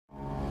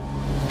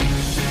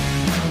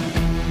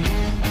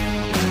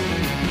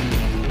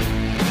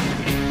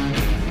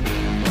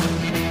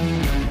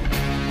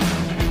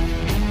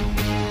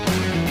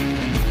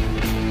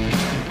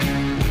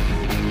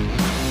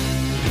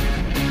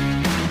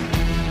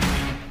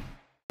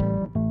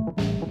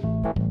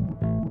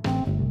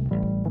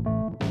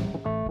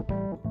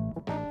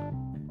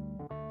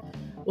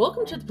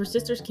Welcome to the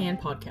Persisters Can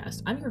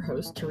podcast. I'm your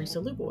host,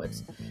 Teresa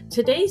Lubowitz.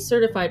 Today's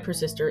certified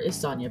persister is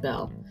Sonya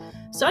Bell.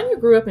 Sonya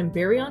grew up in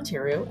Barrie,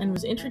 Ontario, and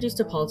was introduced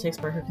to politics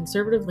by her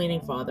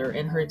conservative-leaning father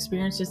and her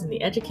experiences in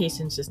the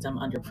education system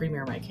under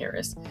Premier Mike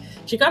Harris.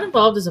 She got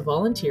involved as a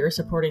volunteer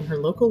supporting her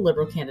local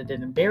Liberal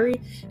candidate in Barrie,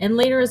 and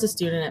later as a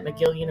student at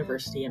McGill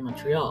University in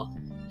Montreal.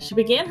 She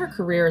began her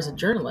career as a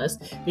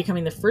journalist,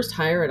 becoming the first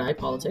hire at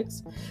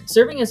iPolitics,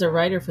 serving as a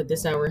writer for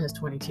This Hour Has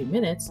 22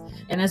 Minutes,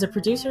 and as a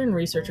producer and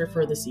researcher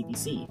for the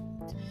CBC.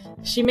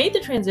 She made the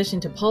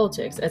transition to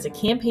politics as a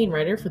campaign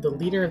writer for the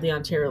leader of the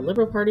Ontario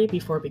Liberal Party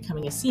before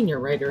becoming a senior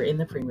writer in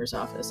the Premier's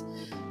office.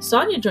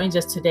 Sonya joins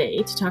us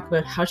today to talk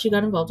about how she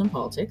got involved in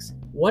politics,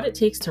 what it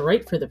takes to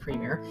write for the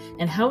Premier,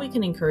 and how we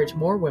can encourage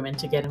more women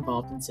to get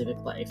involved in civic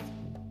life.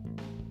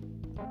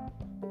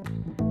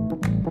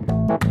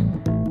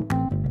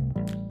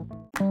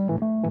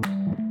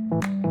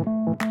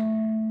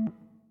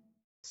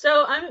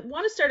 So I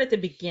want to start at the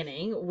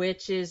beginning,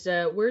 which is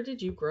where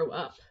did you grow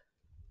up?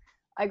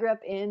 I grew up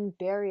in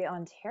Barrie,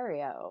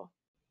 Ontario.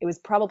 It was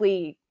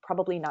probably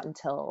not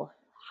until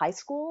high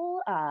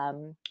school,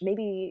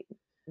 maybe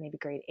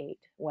grade 8,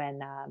 when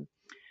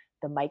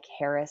the Mike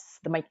Harris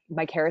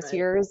Right.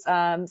 years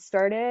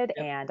started,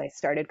 Yep. and I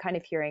started kind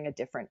of hearing a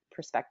different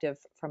perspective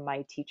from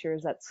my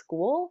teachers at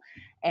school,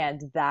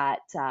 and that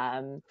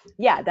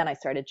then I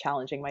started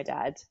challenging my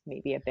dad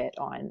maybe a bit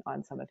on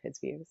some of his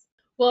views.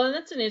 Well, and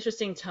that's an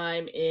interesting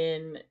time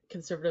in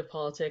conservative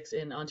politics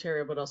in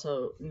Ontario, but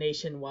also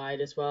nationwide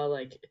as well.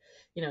 Like,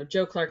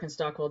 Joe Clark and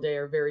Stockwell Day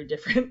are very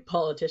different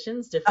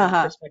politicians, different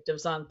Uh-huh.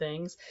 perspectives on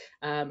things.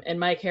 And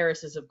Mike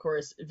Harris is, of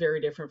course, very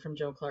different from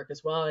Joe Clark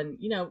as well. And,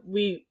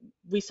 we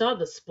saw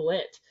the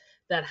split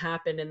that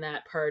happened in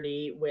that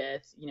party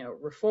with,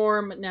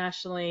 reform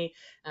nationally,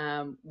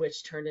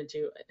 which turned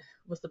into,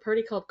 was the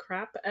party called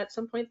crap at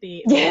some point?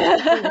 The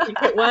I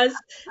think it was.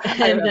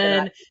 I And remember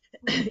that.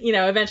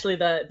 then eventually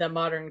the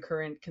modern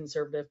current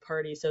conservative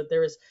party. So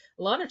there was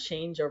a lot of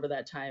change over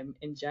that time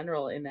in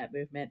general in that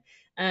movement.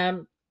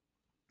 Um,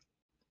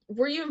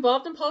 were you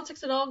involved in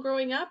politics at all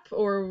growing up,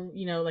 or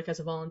like as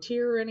a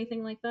volunteer or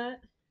anything like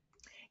that?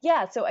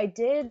 Yeah, so I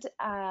did.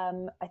 I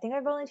think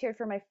I volunteered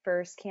for my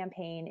first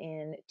campaign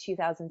in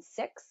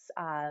 2006.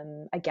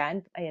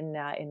 Again, in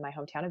my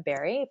hometown of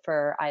Barrie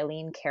for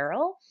Eileen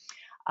Carroll,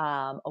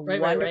 a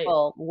Right.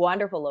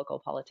 wonderful local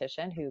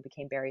politician who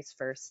became Barrie's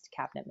first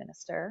cabinet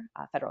minister,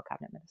 federal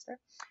cabinet minister.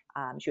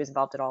 She was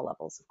involved at all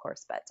levels, of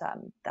course, but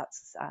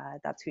that's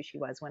who she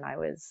was when I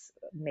was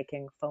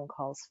making phone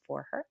calls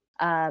for her.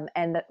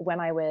 And when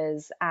I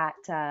was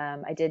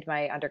I did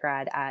my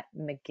undergrad at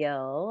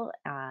McGill,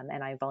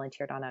 and I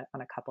volunteered on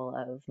a couple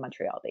of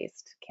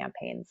Montreal-based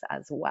campaigns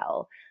as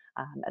well,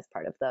 as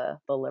part of the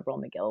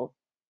Liberal McGill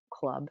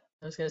club.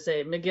 I was going to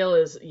say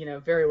McGill is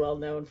very well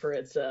known for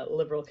its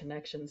liberal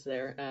connections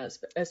there,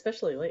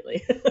 especially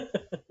lately.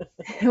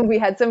 We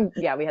had some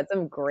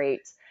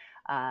great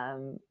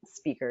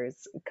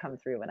speakers come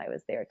through when I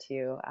was there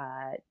too.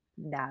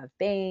 Nav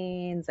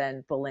Baines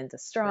and Belinda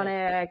Right.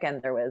 Stronach,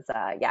 and there was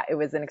it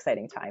was an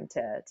exciting time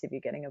to be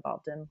getting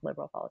involved in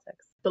Liberal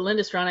politics.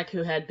 Belinda Stronach,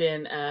 who had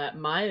been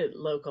my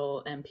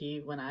local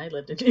MP when I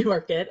lived in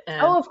Newmarket,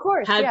 Oh, of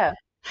course, had yeah.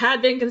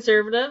 had been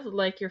conservative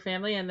like your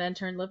family, and then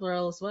turned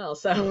liberal as well.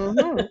 So,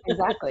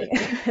 Exactly.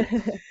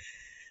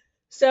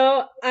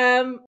 so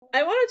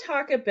I want to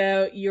talk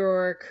about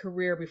your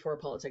career before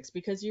politics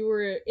because you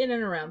were in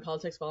and around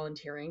politics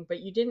volunteering, but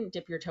you didn't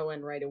dip your toe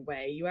in right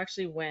away. You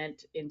actually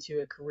went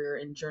into a career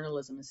in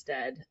journalism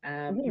instead. You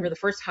were Mhm. the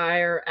first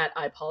hire at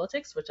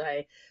iPolitics, which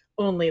I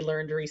only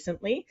learned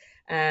recently.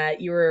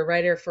 You were a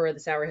writer for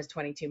This Hour Has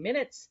 22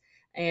 Minutes,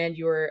 and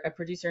you were a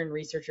producer and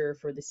researcher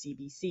for the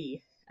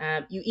CBC.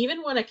 You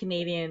even won a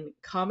Canadian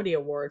Comedy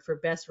Award for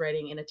Best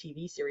Writing in a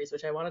TV Series,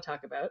 which I want to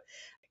talk about.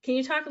 Can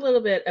you talk a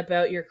little bit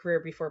about your career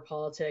before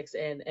politics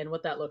and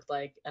what that looked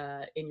like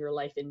in your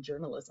life in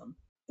journalism?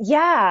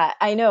 Yeah,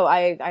 I know.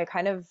 I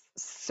kind of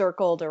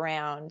circled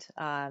around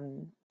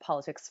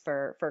politics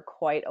for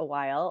quite a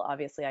while.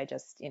 Obviously, I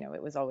just,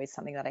 it was always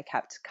something that I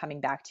kept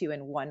coming back to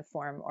in one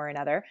form or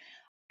another.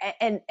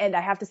 And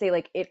I have to say,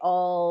 like, it's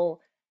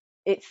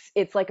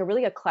like a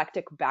really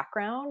eclectic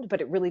background,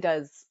 but it really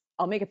does.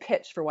 I'll make a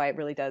pitch for why it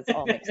really does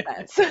all make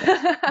sense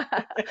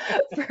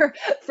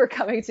for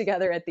coming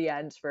together at the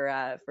end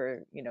for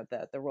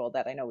the role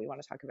that I know we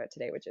want to talk about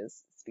today, which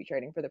is speech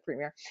writing for the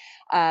Premier.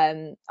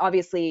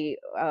 Obviously,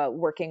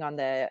 working on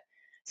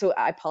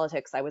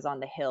iPolitics, I was on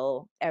the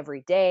Hill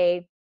every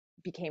day,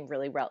 became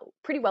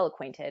pretty well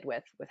acquainted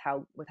with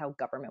how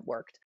government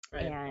worked,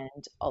 Right.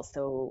 and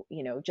also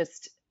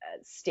just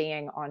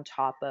staying on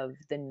top of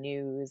the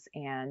news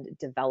and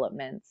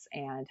developments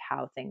and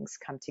how things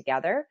come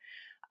together.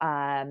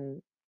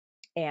 And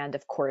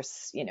of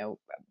course,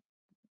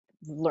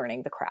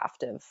 learning the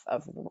craft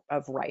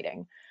of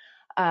writing.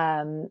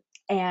 Um,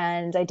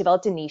 and I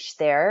developed a niche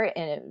there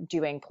in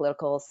doing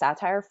political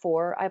satire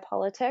for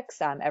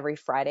iPolitics. Every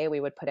Friday,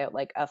 we would put out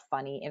like a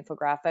funny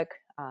infographic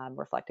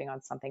reflecting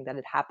on something that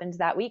had happened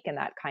that week, and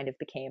that kind of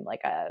became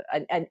like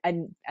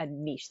a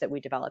niche that we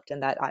developed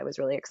and that I was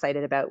really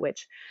excited about,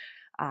 which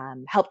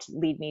helped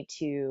lead me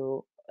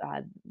to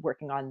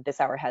working on This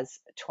Hour Has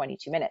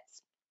 22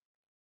 Minutes.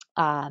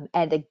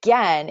 And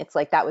again, it's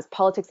like that was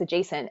politics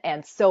adjacent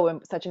and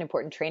such an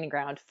important training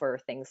ground for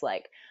things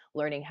like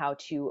learning how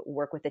to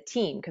work with a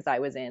team, because I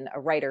was in a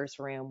writer's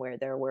room where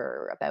there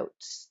were about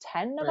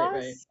 10 of Right,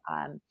 right. us.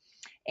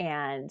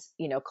 And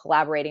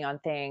collaborating on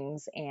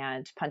things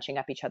and punching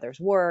up each other's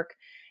work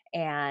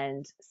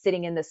and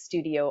sitting in the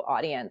studio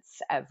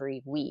audience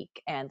every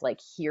week and like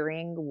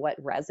hearing what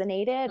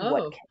resonated,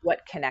 Oh, what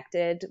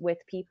connected with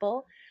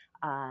people.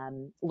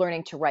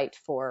 Learning to write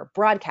for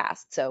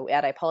broadcast. So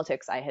at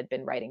iPolitics, I had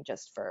been writing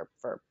just for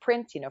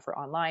print, for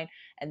online,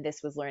 and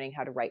this was learning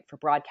how to write for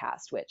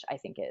broadcast, which I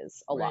think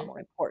is a lot right. more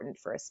important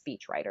for a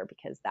speech writer,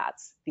 because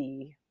that's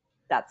The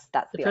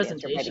the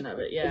audience you're writing presentation of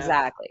for. it, yeah.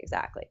 Exactly,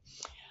 exactly.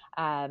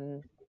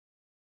 Um,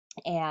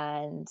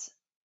 and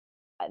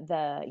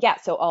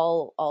so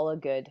all a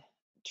good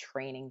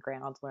training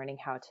ground, learning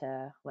how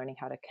to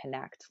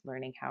connect,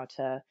 learning how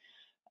to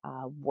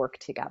work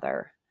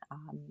together.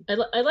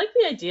 I like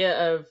the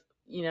idea of,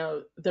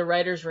 the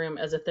writer's room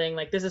as a thing.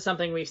 Like, this is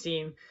something we've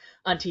seen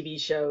on TV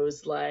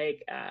shows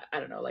like, I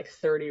don't know, like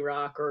 30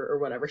 Rock or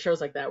whatever,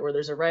 shows like that, where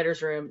there's a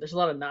writer's room. There's a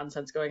lot of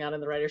nonsense going on in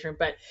the writer's room,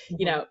 but,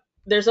 Mhm.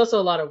 there's also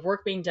a lot of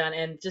work being done,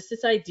 and just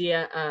this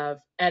idea of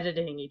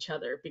editing each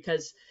other.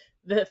 Because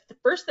the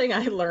first thing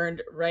I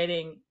learned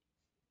writing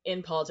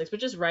in politics, but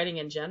just writing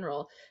in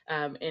general,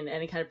 in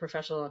any kind of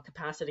professional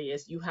capacity,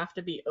 is you have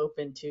to be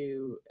open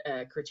to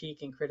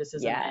critique and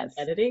criticism and Yes,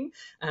 editing.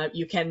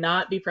 You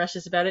cannot be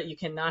precious about it. You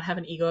cannot have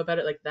an ego about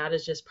it. Like, that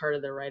is just part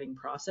of the writing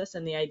process.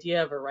 And the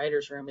idea of a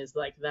writer's room is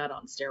like that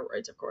on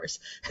steroids, of course,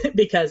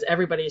 because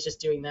everybody is just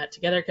doing that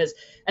together. Because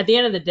at the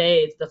end of the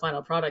day, it's the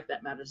final product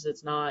that matters.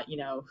 It's not,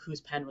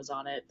 whose pen was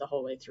on it the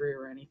whole way through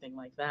or anything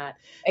like that.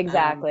 Um,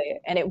 exactly.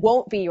 And it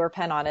won't be your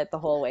pen on it the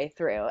whole way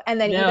through. And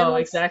then even no,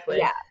 once, yeah,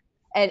 exactly.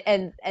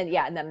 and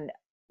yeah, and then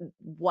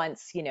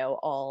once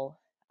all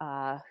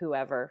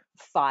whoever,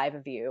 five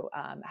of you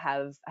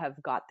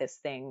have got this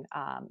thing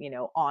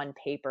on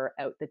paper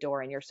out the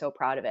door, and you're so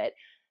proud of it,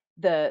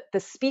 the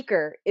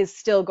speaker is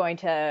still going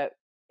to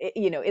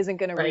isn't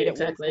going to read Right, it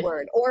word for exactly.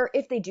 word, or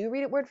if they do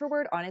read it word for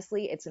word,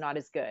 honestly it's not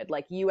as good.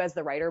 Like, you as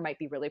the writer might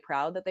be really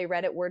proud that they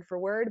read it word for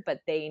word, but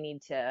they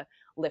need to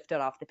lift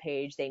it off the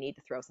page, they need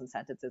to throw some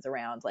sentences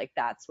around. Like,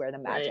 that's where the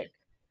Right. magic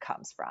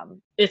comes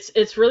from.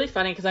 It's really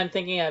funny because I'm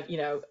thinking of,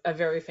 a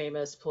very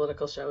famous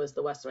political show is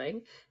The West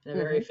Wing, and a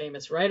very Hmm.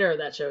 famous writer of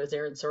that show is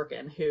Aaron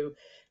Sorkin, who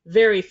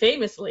very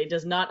famously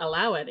does not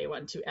allow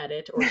anyone to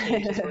edit or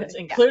change his words,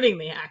 Yeah, including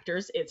the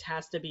actors. It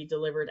has to be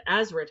delivered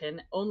as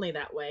written, only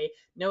that way.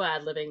 No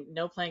ad libbing,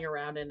 no playing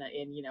around in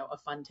a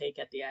fun take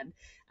at the end.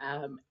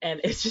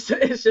 And it's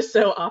just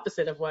so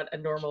opposite of what a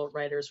normal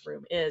writer's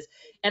room is.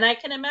 And I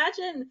can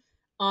imagine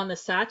on the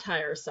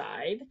satire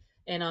side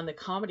and on the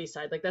comedy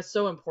side, like, that's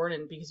so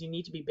important because you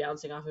need to be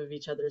bouncing off of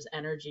each other's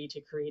energy to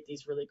create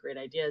these really great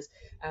ideas.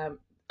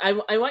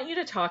 I want you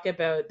to talk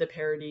about the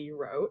parody you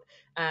wrote,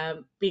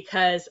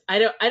 because I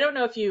don't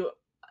know if you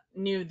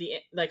knew the,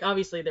 like,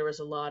 obviously there was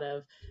a lot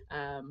of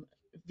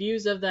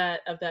views of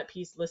that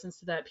piece, listens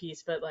to that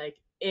piece, but like,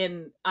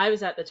 I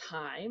was at the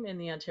time in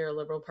the Ontario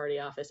Liberal Party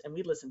office, and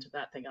we listened to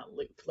that thing on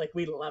loop. Like,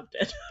 we loved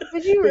it.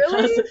 did you we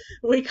really? const-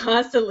 we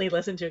constantly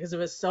listened to it because it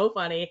was so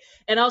funny.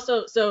 And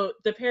also, so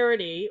the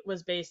parody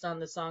was based on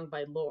the song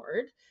by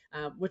Lord,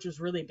 which was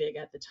really big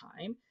at the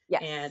time.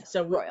 Yes, And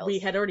so we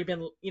Royals. had already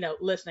been,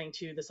 listening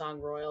to the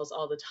song Royals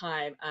all the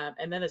time.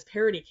 And then this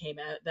parody came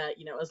out that,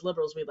 as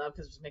liberals we love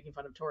because it was making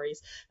fun of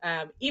Tories.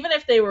 Even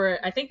if they were,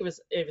 I think it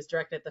was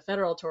directed at the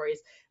federal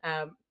Tories.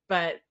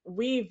 But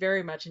we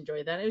very much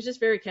enjoyed that. It was just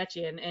very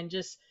catchy. And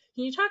just,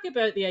 can you talk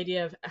about the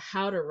idea of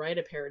how to write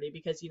a parody?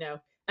 Because,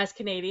 as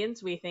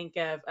Canadians, we think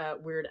of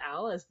Weird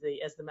Al as the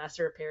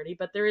master of parody,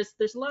 but there's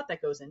a lot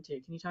that goes into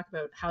it. Can you talk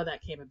about how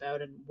that came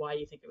about and why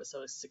you think it was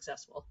so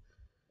successful?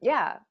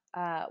 Yeah.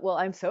 Well,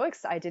 I'm so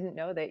excited. I didn't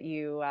know that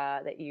you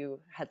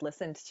had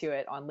listened to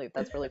it on loop.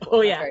 That's really cool.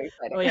 Oh That's yeah, very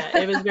oh exciting. yeah,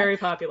 it was very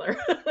popular.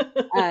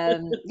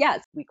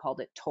 Yes, we called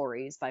it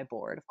Tories by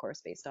Board, of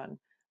course, based on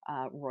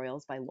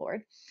Royals by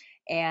Lord.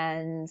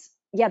 And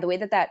yeah, the way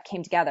that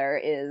came together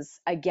is,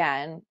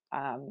 again,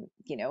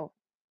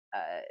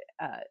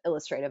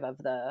 illustrative of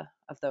the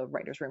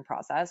writers' room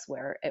process,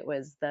 where it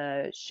was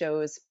the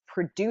show's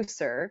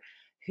producer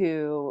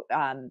who,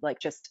 like,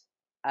 just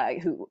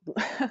who,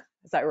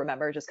 as I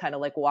remember, just kind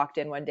of like walked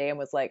in one day and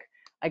was like,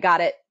 "I got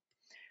it,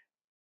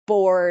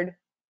 bored,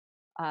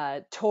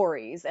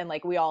 Tories," and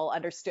like we all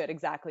understood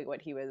exactly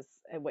what he was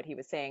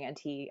saying. And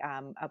he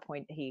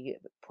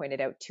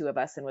pointed out two of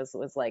us and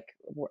was like,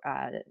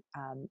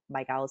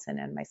 Mike Allison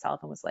and myself,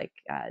 and was like,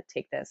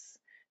 take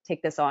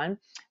this on.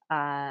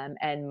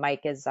 And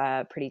Mike is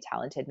a pretty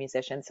talented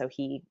musician, so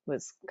he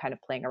was kind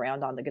of playing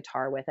around on the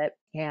guitar with it.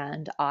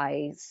 And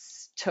I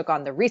took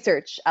on the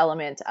research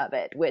element of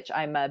it, which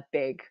I'm a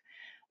big,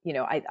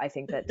 I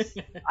think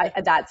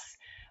that's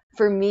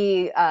for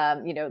me,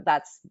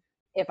 that's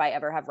if I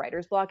ever have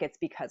writer's block, it's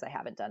because I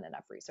haven't done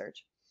enough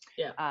research.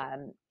 Yeah.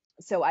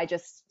 So I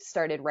just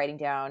started writing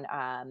down.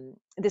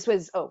 This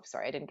was, oh,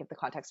 sorry, I didn't give the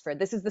context for it.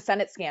 This is the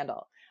Senate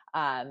scandal.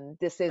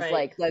 This is Right.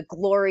 like the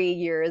glory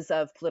years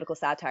of political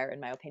satire,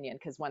 in my opinion,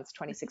 because once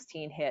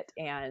 2016 hit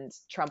and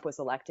Trump was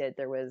elected,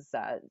 there was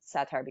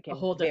satire A became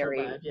whole different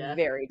very, vibe. Yeah.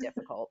 very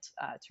difficult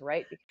to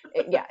write.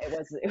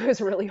 It was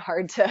really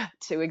hard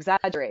to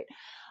exaggerate.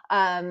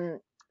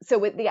 So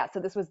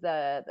this was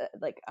the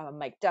like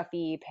Mike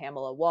Duffy,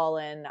 Pamela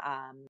Wallen.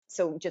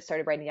 So just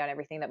started writing down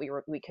everything that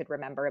we could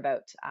remember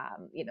about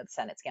the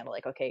Senate scandal.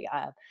 Like, okay,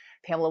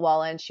 Pamela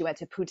Wallen, she went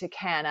to Punta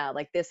Cana,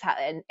 like this,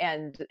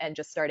 and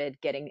just started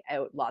getting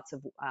out lots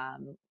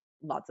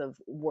of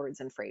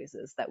words and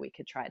phrases that we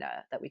could try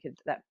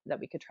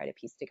to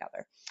piece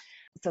together.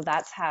 So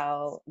that's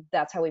how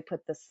we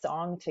put the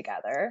song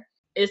together.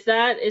 Is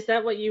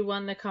that what you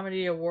won the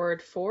comedy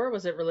award for?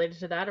 Was it related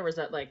to that, or was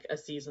that like a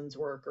season's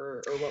work,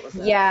 or what was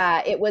that?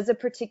 Yeah, it was a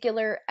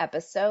particular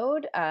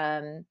episode.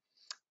 And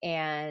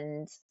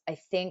I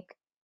think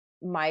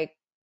my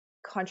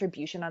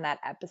contribution on that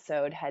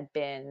episode had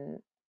been,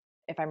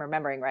 if I'm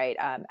remembering right,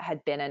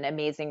 had been an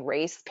Amazing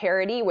Race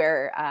parody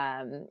where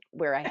I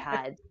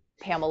had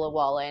Pamela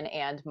Wallen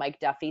and Mike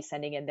Duffy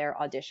sending in their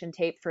audition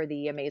tape for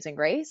the Amazing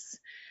Race.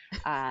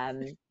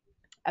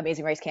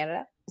 Amazing Race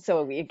Canada.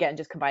 So we, again,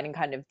 just combining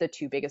kind of the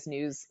two biggest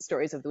news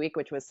stories of the week,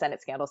 which was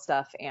Senate scandal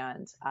stuff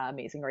and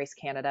Amazing Race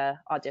Canada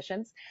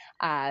auditions.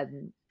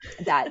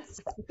 That's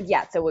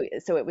yeah. So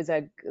it was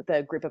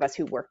the group of us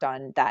who worked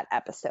on that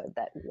episode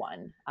that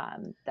won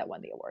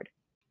the award.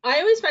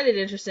 I always find it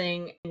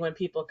interesting when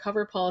people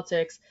cover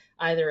politics,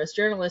 either as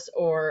journalists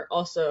or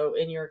also,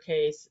 in your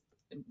case,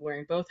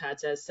 wearing both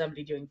hats as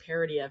somebody doing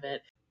parody of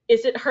it.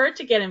 Is it hard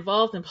to get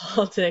involved in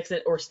politics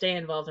or stay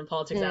involved in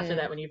politics after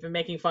that when you've been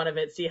making fun of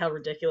it, see how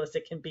ridiculous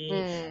it can be,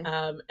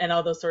 and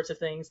all those sorts of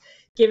things?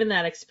 Given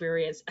that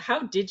experience, how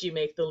did you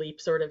make the leap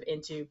sort of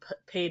into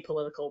paid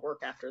political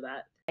work after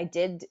that? I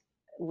did,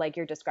 like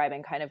you're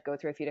describing, kind of go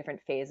through a few different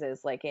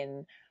phases. Like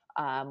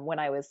when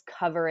I was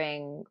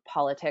covering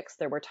politics,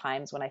 there were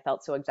times when I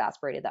felt so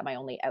exasperated that my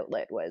only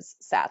outlet was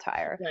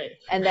satire. Right.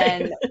 And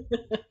then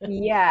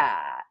yeah.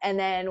 And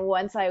then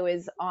once I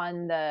was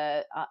on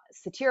the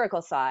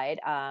satirical side,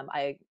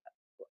 I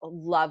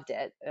loved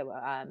it.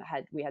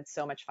 We had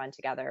so much fun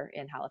together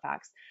in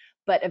Halifax,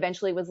 but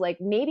eventually was like,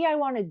 maybe I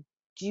want to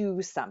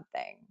do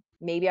something.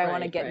 Maybe I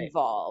want to get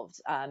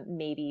involved.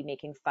 Maybe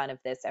making fun of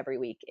this every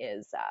week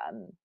is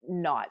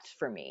not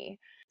for me.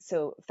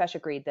 So Fesh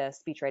Agreed, the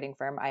speechwriting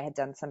firm, I had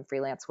done some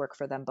freelance work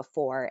for them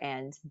before,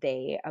 and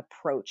they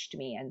approached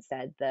me and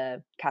said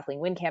the Kathleen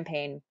Wynne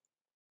campaign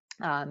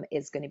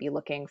is going to be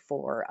looking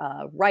for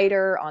a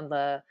writer on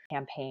the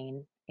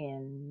campaign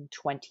in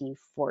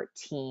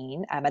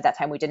 2014. At that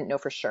time, we didn't know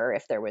for sure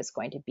if there was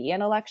going to be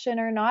an election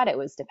or not. It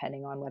was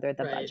depending on whether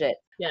the budget.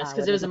 Yes,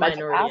 because it was a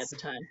minority at the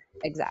time.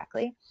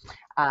 Exactly.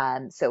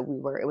 So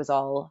it was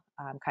all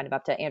kind of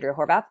up to Andrea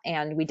Horvath,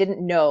 and we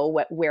didn't know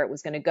where it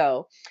was going to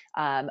go.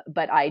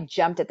 But I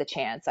jumped at the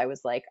chance. I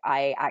was like,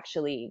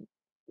 Kathleen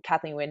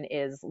Wynne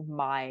is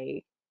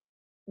the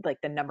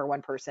number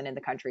one person in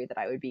the country that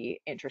I would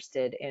be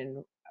interested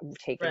in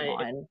taking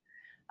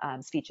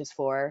on speeches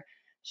for.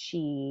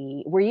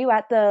 Were you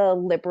at the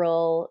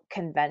Liberal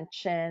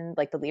convention,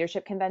 like the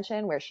leadership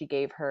convention, where she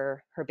gave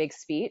her big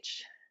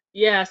speech?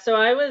 Yeah, so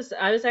I was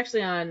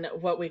actually on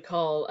what we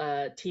call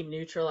Team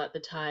Neutral at the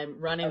time,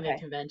 running the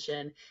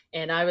convention,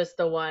 and I was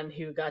the one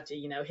who got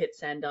to hit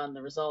send on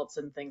the results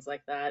and things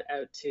like that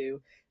out to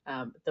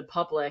the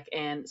public.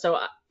 And so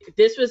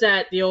this was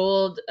at the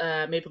old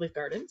Maple Leaf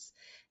Gardens.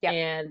 Yep.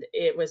 And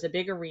it was a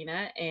big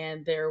arena,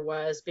 and there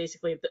was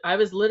I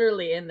was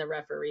literally in the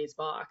referee's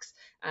box,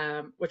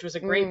 which was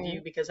a great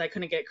view because I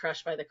couldn't get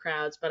crushed by the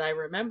crowds. But I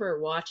remember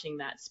watching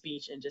that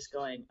speech and just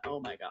going, oh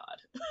my God.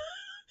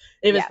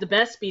 It was the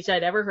best speech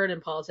I'd ever heard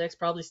in politics,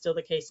 probably still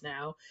the case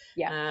now.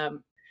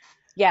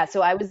 Yeah.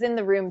 So I was in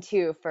the room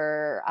too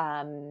for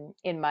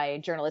in my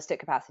journalistic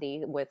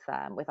capacity with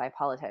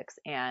iPolitics,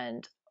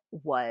 and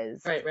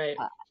was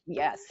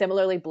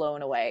similarly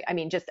blown away. I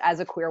mean, just as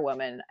a queer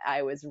woman,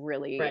 I was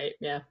really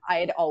I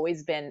had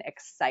always been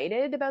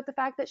excited about the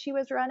fact that she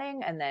was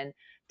running, and then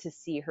to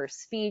see her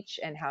speech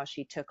and how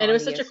she took on it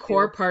was such a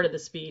core part of the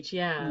speech.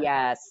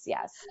 Yes.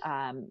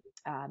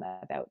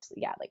 About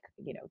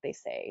they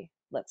say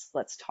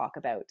let's talk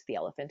about the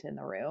elephant in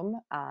the room,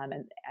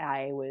 and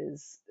I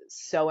was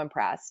so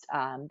impressed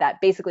that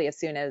basically as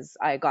soon as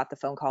I got the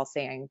phone call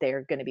saying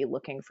they're going to be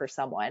looking for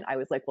someone, I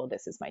was like, well,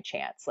 this is my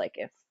chance. Like,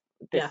 if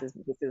this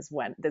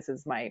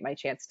is my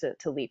chance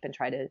to leap and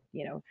try to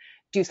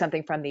do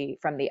something from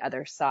the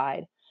other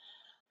side.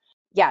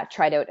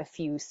 tried out a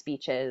few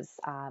speeches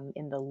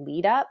in the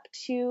lead up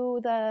to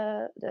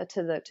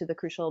the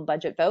crucial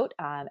budget vote,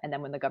 and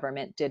then when the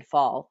government did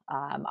fall,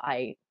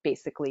 I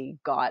basically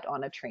got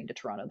on a train to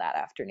Toronto that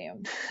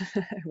afternoon.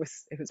 It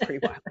was pretty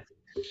wild.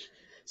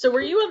 So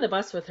were you on the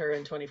bus with her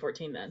in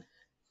 2014 then?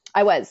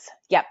 I was,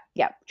 yep,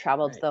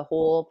 traveled Right. the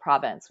whole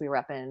province. We were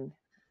up in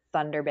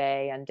Thunder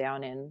Bay and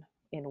down in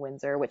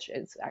Windsor, which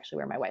is actually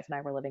where my wife and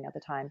I were living at the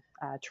time.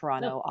 Oh,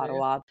 Toronto, there you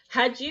go. Ottawa.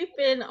 Had you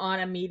been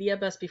on a media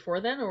bus before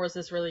then, or was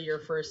this really your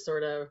first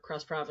sort of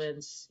cross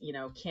province,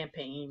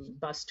 campaign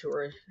bus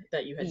tour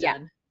that you had Yeah,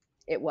 done?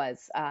 it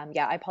was.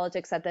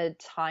 iPolitics at the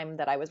time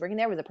that I was working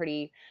there was a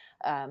pretty,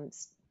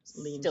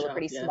 Lean still a shop,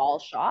 pretty yeah. small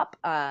shop,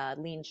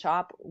 lean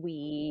shop.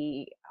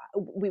 We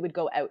would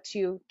go out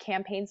to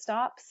campaign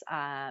stops,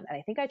 and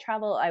I think I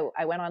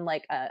went on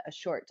like a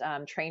short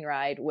train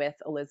ride with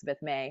Elizabeth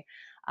May,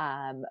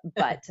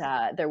 but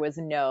there was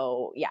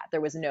no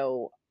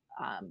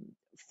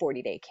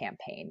 40-day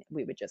campaign.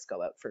 We would just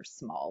go out for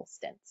small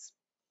stints.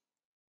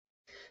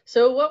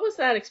 So what was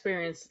that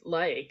experience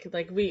like?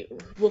 Like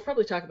we'll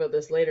probably talk about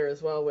this later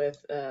as well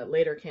with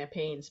later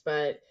campaigns,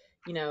 but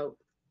you know,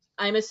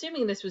 I'm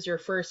assuming this was your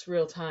first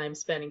real time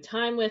spending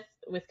time with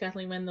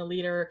Kathleen Wynne, the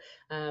leader,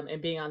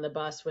 and being on the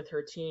bus with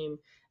her team.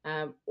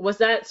 Was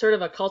that sort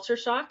of a culture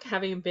shock,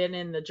 having been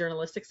in the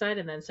journalistic side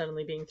and then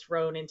suddenly being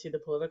thrown into the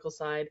political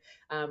side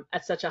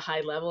at such a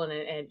high level and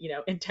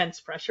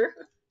intense pressure?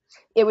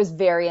 It was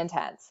very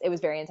intense. It was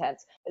very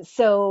intense.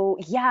 So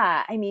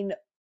yeah, I mean,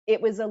 it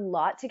was a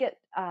lot to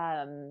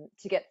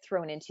get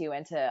thrown into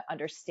and to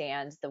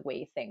understand the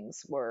way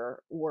things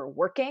were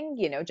working,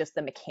 just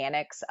the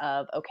mechanics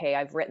of, okay,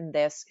 I've written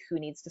this, who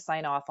needs to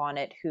sign off on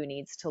it, who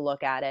needs to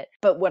look at it.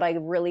 But what I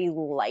really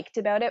liked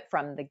about it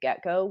from the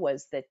get-go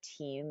was the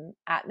team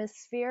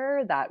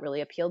atmosphere that really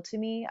appealed to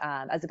me,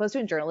 as opposed to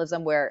in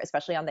journalism where,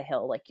 especially on the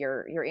Hill, like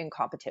you're in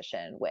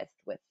competition with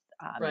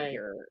Right.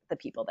 the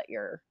people that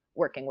you're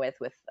working with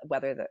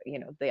whether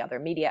the other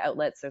media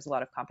outlets. There's a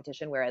lot of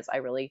competition, whereas I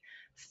really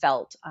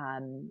felt,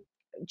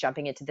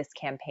 jumping into this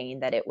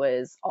campaign, that it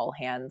was all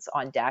hands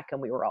on deck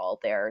and we were all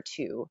there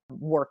to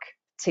work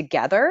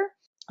together.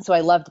 So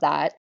I loved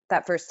that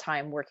first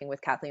time working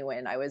with Kathleen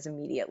Wynne. I was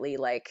immediately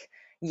like,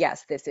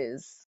 yes, this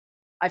is,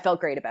 I felt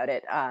great about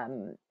it,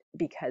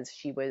 because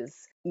she was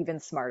even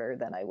smarter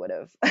than I would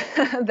have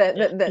Yeah.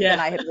 than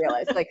Yeah. I had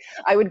realized. Like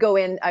I would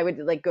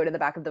like go to the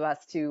back of the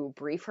bus to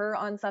brief her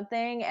on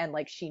something, and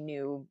like she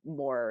knew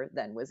more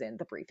than was in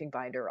the briefing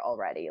binder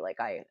already. Like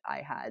I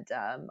had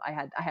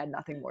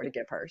nothing more to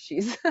give her.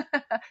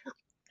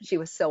 She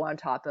was so on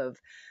top of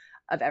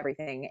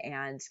everything,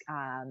 and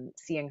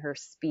seeing her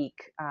speak,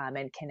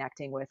 and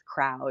connecting with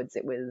crowds,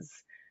 it was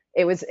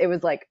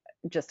like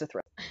just a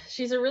thrill.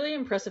 She's a really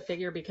impressive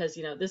figure because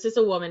this is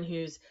a woman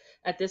who's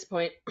at this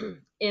point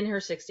in her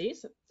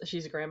 60s.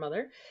 She's a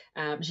grandmother.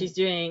 Hmm. She's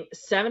doing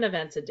 7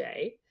 events a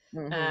day.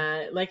 Hmm.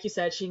 Like you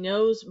said, she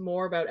knows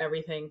more about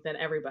everything than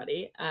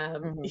everybody.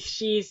 Hmm.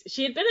 She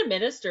had been a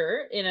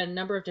minister in a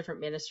number of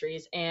different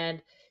ministries,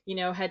 and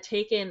had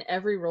taken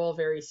every role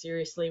very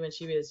seriously when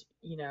she was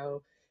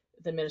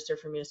the Minister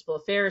for Municipal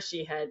Affairs.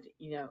 She had,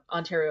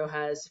 Ontario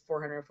has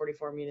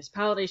 444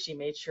 municipalities. She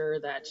made sure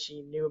that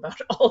she knew about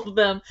all of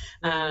them.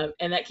 Hmm.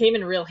 And that came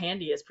in real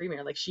handy as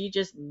Premier. Like she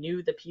just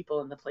knew the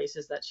people and the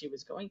places that she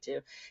was going to.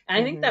 And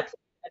I think Hmm. that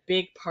played a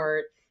big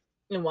part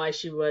in why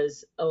she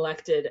was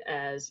elected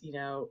as,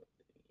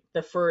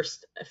 the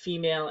first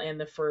female and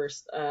the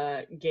first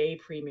gay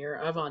premier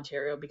of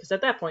Ontario, because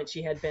at that point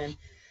she had been,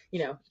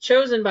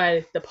 chosen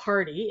by the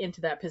party into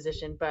that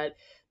position, but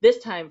this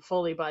time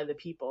fully by the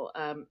people.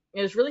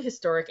 It was really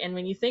historic. And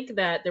when you think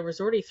that there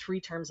was already 3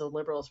 terms of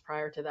Liberals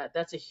prior to that,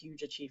 that's a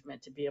huge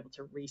achievement to be able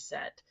to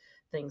reset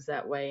things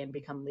that way and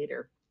become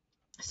leader.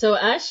 So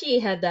as she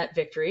had that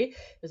victory,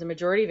 it was a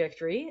majority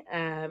victory.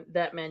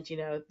 That meant,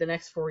 the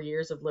next 4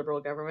 years of Liberal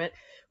government,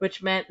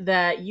 which meant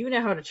that you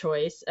now had a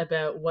choice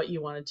about what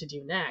you wanted to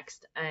do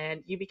next.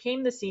 And you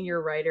became the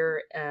senior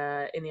writer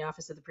in the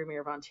office of the Premier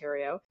of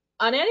Ontario.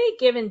 On any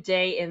given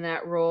day in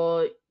that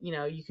role,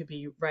 you could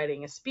be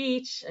writing a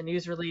speech, a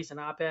news release, an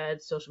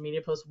op-ed, social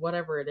media post,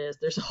 whatever it is.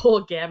 There's a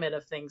whole gamut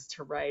of things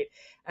to write.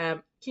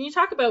 Can you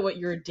talk about what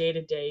your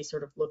day-to-day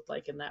sort of looked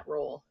like in that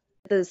role?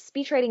 The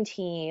speechwriting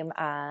team,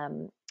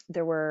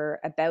 there were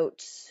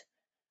about,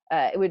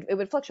 it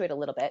would fluctuate a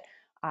little bit,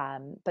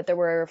 but there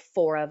were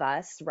 4 of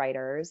us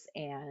writers,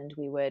 and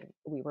we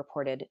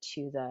reported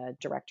to the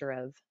director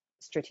of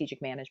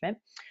strategic management.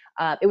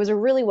 It was a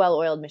really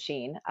well-oiled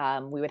machine.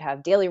 We would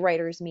have daily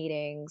writers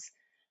meetings,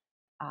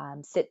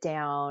 sit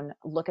down,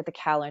 look at the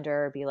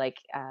calendar, be like,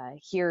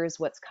 here's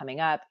what's coming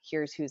up,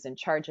 here's who's in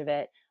charge of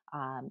it,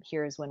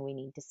 here's when we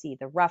need to see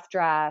the rough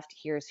draft,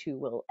 here's who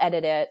will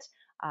edit it.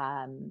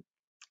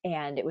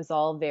 And it was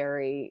all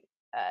very,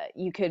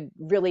 you could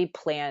really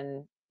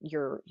plan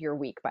your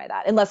week by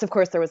that, unless of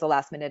course there was a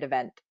last minute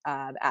event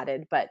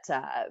added, but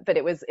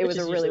it was Which a is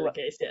really usually the well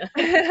case, yeah.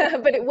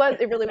 but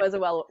it really was a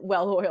well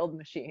oiled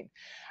machine.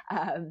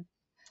 um,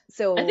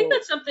 I think So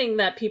that's something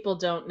that people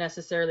don't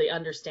necessarily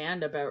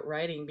understand about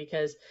writing,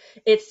 because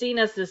it's seen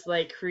as this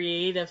like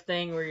creative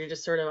thing where you're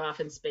just sort of off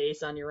in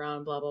space on your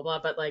own, blah blah blah.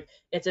 But like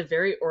it's a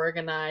very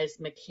organized,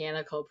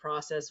 mechanical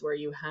process where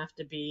you have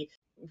to be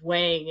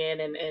weighing in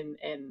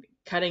and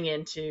cutting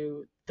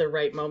into the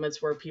right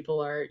moments where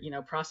people are,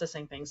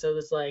 processing things. So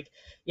it's like,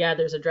 yeah,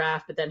 there's a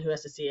draft, but then who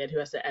has to see it? Who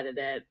has to edit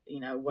it?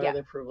 What are yeah. the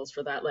approvals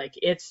for that? Like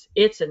it's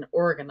an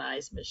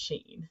organized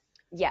machine.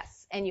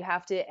 Yes, and you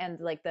have to, and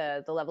like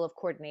the level of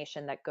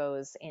coordination that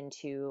goes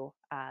into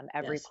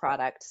every Yes.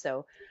 product.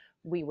 So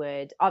we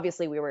would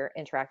obviously we were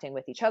interacting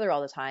with each other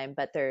all the time,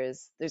 but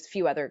there's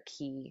few other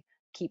key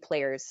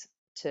players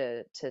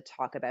to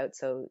talk about.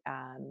 So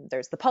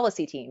there's the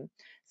policy team.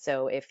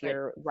 So if Right.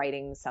 you're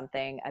writing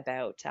something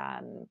about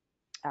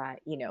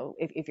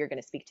if you're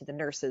going to speak to the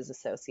Nurses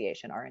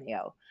Association,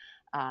 RNAO,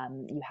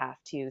 you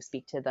have to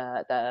speak to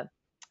the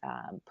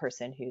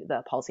person who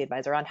the policy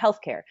advisor on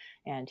healthcare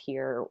and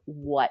hear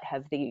what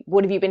have you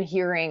been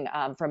hearing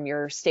from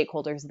your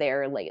stakeholders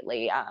there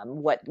lately,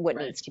 what Right.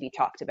 needs to be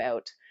talked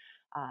about,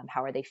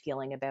 how are they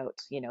feeling about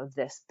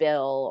this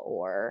bill,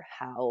 or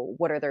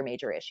what are their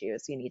major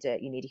issues. You need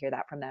to hear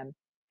that from them.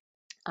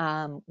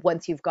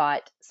 Once you've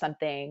got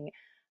something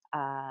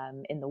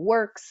in the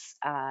works,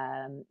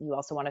 you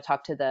also want to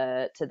talk to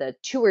the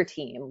tour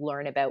team,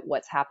 learn about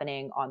what's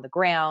happening on the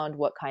ground,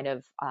 what kind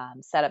of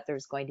setup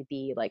there's going to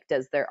be. Like,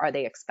 are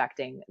they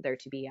expecting there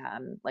to be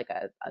like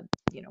a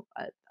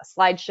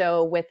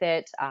slideshow with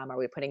it? Are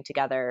we putting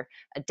together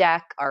a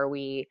deck? Are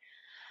we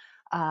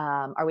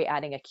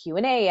adding a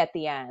Q&A at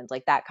the end,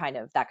 like that kind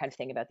of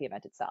thing about the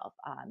event itself.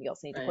 You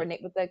also need to Right.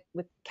 coordinate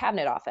with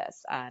cabinet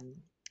office,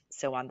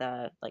 so on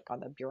the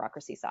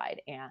bureaucracy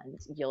side, and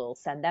you'll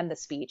send them the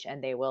speech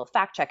and they will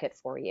fact check it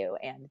for you,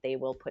 and they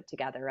will put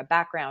together a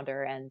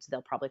backgrounder, and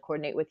they'll probably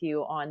coordinate with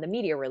you on the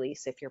media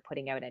release if you're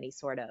putting out any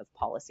sort of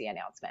policy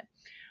announcement.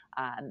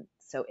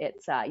 So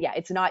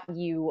it's not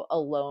you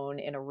alone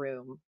in a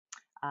room,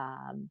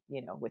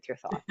 with your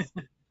thoughts.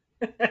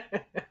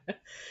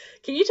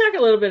 Can you talk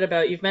a little bit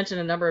about, you've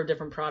mentioned a number of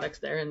different products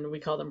there, and we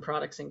call them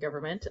products in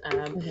government.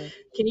 Mhm.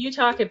 Can you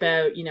talk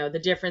about, the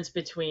difference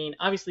between,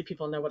 obviously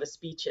people know what a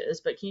speech is,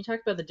 but can you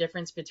talk about the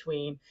difference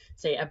between,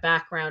 say, a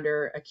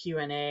backgrounder, a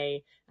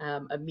Q&A,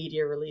 a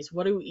media release?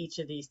 What do each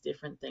of these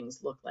different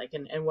things look like,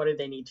 and what do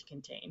they need to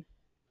contain?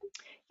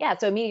 Yeah,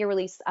 so a media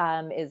release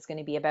is going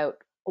to be about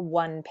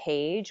one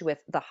page with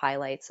the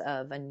highlights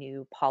of a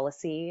new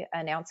policy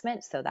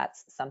announcement. So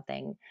that's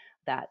something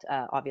that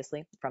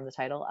obviously from the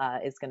title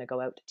is going to go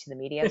out to the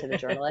media, to the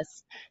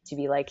journalists, to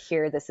be like,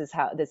 here, this is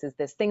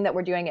this thing that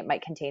we're doing. It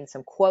might contain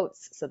some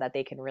quotes so that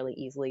they can really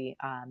easily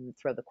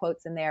throw the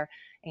quotes in there,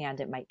 and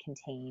it might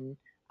contain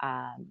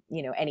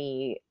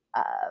any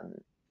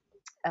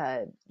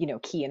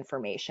key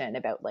information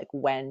about like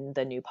when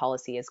the new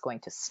policy is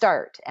going to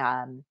start,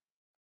 and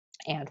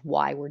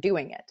why we're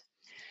doing it.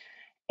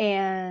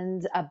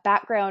 And a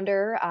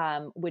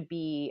backgrounder would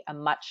be a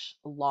much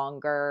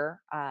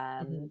longer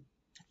Mhm.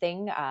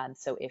 thing.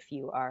 So if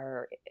you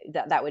are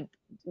that would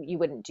you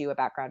wouldn't do a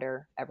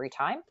backgrounder every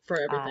time,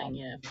 For everything, um,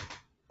 yeah.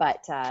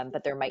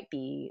 but there might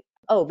be,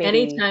 oh, maybe.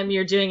 Anytime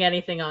you're doing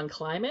anything on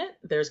climate,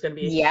 there's going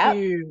to be a Yep,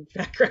 huge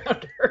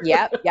backgrounder.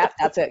 yep.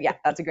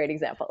 That's a great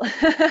example.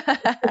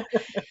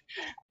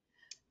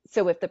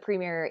 So if the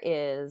premier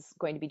is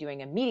going to be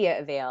doing a media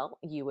avail,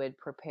 you would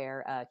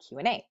prepare a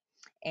Q&A.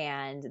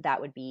 And that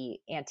would be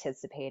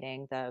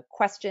anticipating the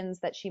questions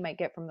that she might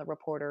get from the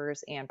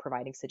reporters and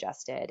providing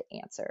suggested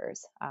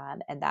answers.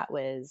 And that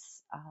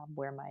was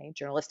where my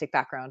journalistic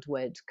background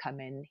would come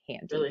in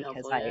handy, Really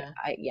because helpful,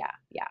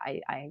 yeah.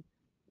 I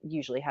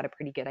usually had a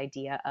pretty good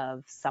idea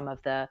of some of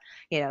the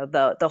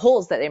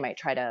holes that they might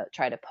try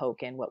to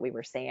poke in what we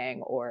were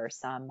saying, or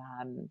some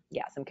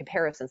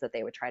comparisons that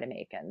they would try to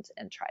make,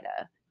 and try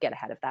to get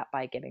ahead of that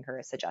by giving her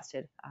a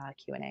suggested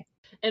Q&A.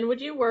 And would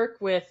you work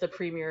with the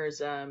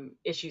premier's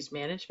issues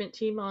management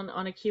team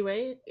on a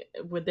QA?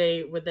 Would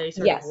they sort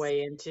of Yes.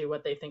 weigh into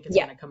what they think is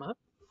Yeah. going to come up?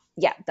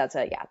 That's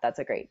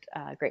a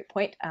great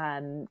point.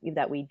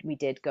 That we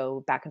did go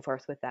back and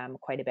forth with them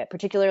quite a bit,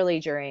 particularly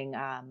during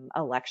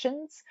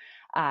elections.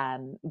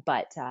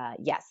 But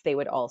yes, they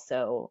would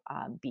also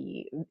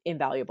be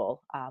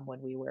invaluable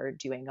when we were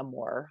doing a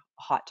more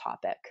hot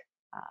topic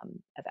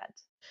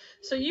event.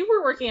 So you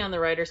were working on the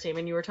writers team,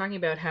 and you were talking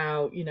about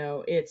how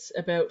it's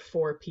about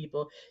four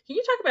people. Can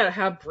you talk about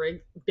how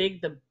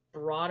big the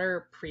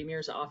broader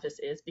premier's office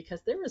is?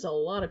 Because there is a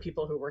lot of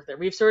people who work there.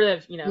 We've sort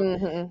of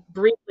Hmm.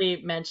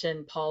 briefly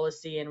mentioned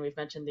policy, and we've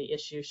mentioned the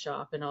issue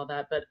shop and all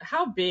that, but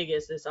how big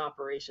is this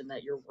operation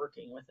that you're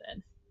working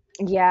within?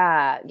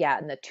 Yeah,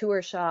 and the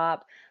tour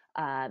shop,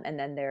 and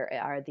then there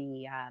are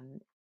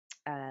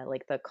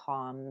like the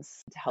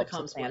comms to The help to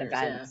comms plan planners,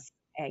 yeah. events.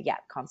 Yeah,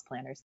 comms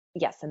planners.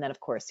 Yes, and then of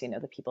course,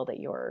 the people that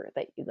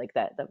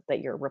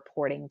you're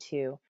reporting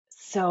to.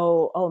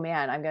 So, oh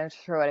man, I'm going to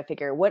throw out a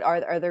figure. What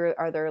are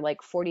there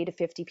like 40 to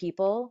 50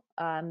 people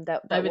I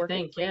that would work in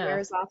the think, yeah.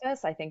 premier's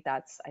office? I think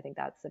that's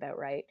about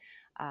right.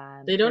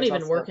 They don't There's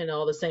even also work in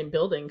all the same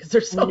building because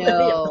there's so many of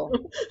no,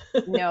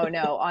 them.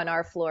 no. On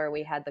our floor,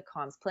 we had the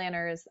comms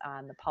planners,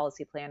 the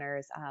policy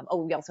planners.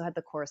 Oh, we also had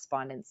the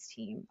correspondence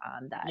team.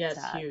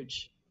 Yes,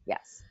 huge.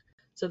 Yes.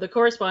 So the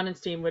correspondence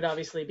team would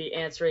obviously be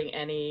answering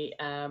any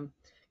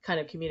kind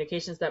of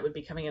communications that would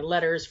be coming in,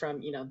 letters from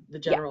the Yeah.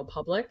 general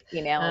public, but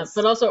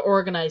Emails. also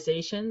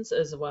organizations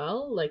as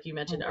well. Like you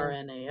mentioned Hmm.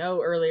 RNAO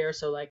earlier,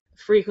 so like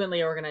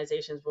frequently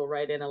organizations will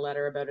write in a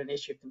letter about an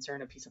issue of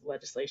concern, a piece of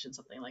legislation,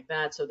 something like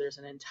that. So there's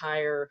an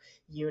entire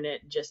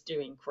unit just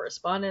doing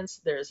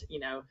correspondence. There's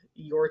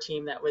your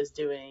team that was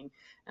doing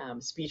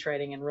speech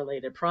writing and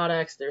related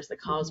products. There's the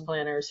comms Hmm.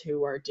 planners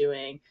who are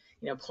doing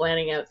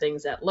planning out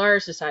things at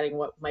large, deciding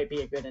what might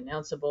be a good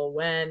announceable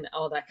when,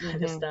 all that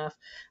kind of Hmm. stuff.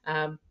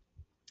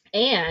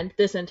 And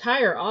this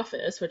entire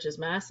office, which is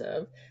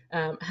massive,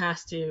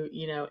 has to,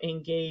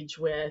 engage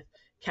with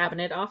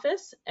cabinet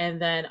office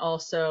and then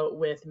also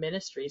with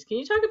ministries. Can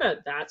you talk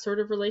about that sort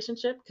of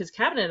relationship? Because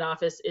cabinet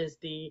office is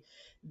the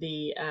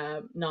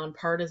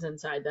nonpartisan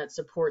side that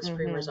supports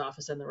premier's Hmm.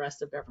 office and the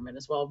rest of government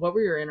as well. What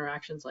were your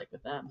interactions like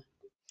with them?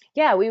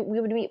 Yeah, we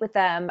would meet with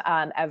them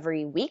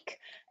every week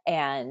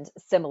and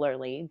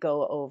similarly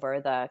go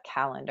over the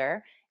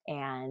calendar.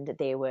 And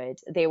they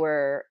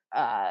were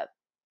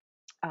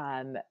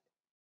um,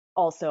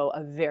 also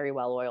a very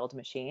well oiled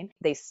machine.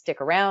 They stick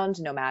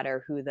around no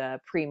matter who the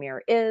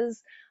premier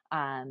is.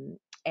 Um,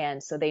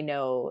 and so they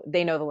know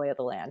the lay of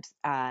the land.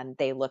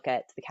 They look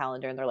at the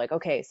calendar and they're like,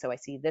 okay, so I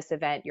see this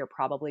event. You're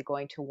probably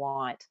going to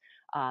want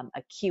a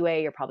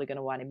QA. You're probably going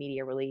to want a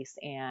media release,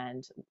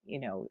 and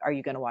are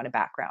you going to want a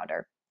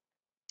backgrounder?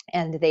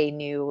 And they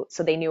knew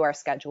our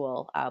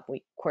schedule.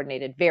 We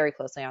coordinated very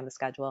closely on the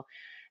schedule,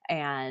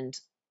 and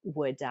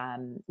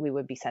we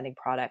would be sending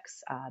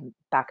products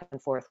back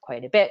and forth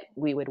quite a bit.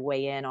 We would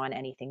weigh in on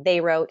anything they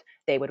wrote.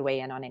 They would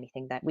weigh in on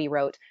anything that we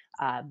wrote.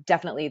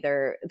 Definitely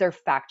their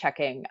fact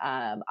checking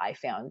I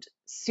found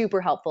super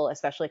helpful,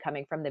 especially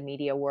coming from the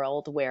media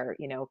world where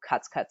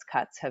cuts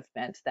have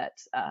meant that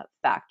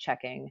fact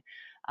checking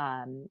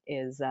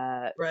is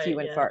Right. few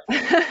and Yeah.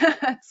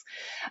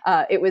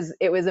 far. It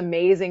was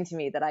amazing to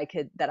me that I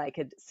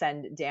could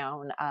send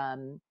down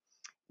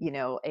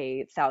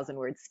a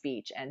 1,000-word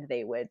speech, and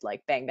they would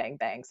like bang bang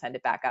bang send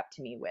it back up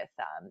to me with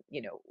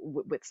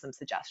with some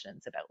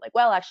suggestions about like,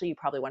 well, actually you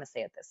probably want to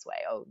say it this way.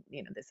 Oh,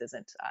 this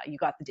isn't you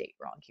got the date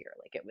wrong here.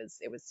 Like it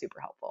was super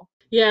helpful.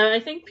 Yeah, I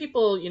think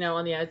people,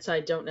 on the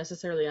outside don't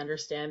necessarily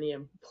understand the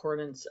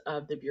importance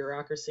of the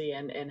bureaucracy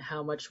and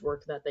how much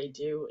work that they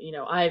do.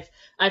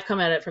 I've come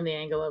at it from the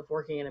angle of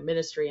working in a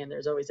ministry, and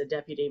there's always a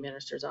deputy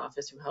minister's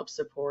office who helps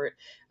support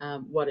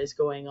what is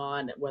going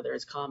on, whether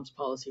it's comms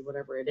policy,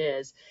 whatever it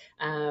is.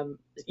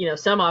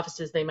 Some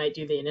offices they might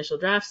do the initial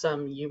draft,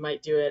 some you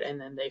might do it, and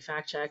then they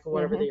fact check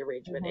whatever Hmm. the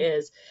arrangement Hmm.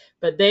 is.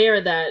 But they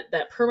are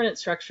that permanent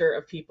structure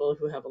of people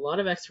who have a lot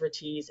of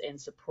expertise and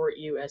support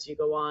you as you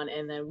go on,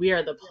 and then we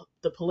are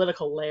the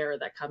political layer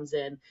that comes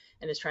in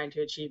and is trying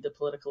to achieve the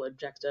political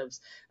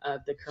objectives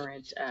of the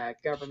current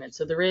government.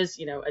 So there is,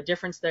 a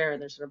difference there,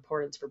 and there's an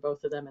importance for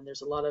both of them, and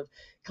there's a lot of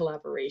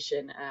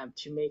collaboration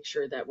to make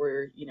sure that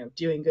we're,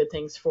 doing good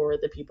things for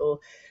the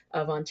people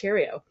of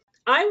Ontario.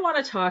 I want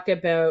to talk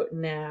about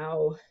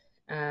now.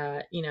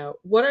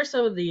 What are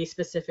some of the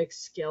specific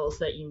skills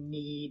that you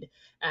need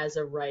as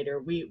a writer?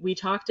 We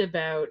talked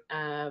about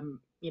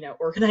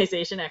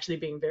organization actually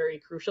being very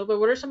crucial, but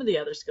what are some of the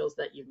other skills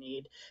that you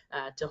need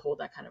to hold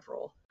that kind of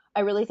role?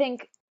 I really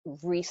think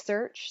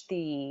research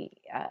the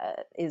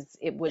is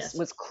it was Yes.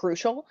 was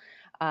crucial.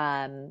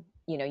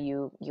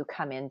 You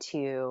come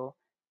into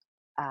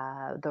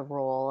the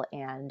role,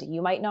 and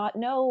you might not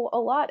know a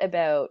lot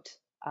about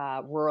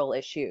rural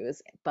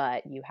issues,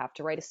 but you have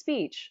to write a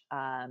speech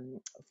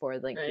for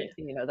like Right.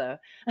 the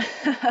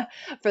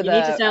for You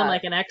need to the sound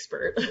like an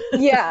expert.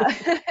 yeah.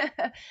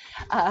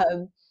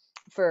 um,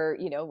 for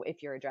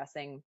if you're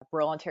addressing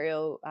rural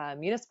Ontario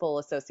Municipal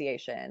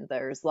Association,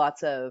 there's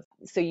lots of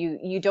so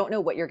you don't know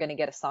what you're going to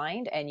get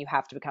assigned, and you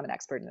have to become an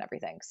expert in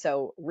everything.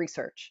 So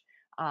research.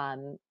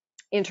 Um,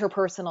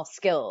 Interpersonal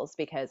skills,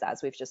 because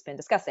as we've just been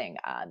discussing,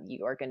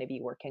 you are going to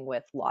be working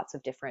with lots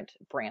of different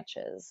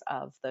branches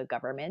of the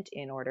government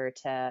in order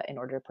to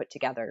put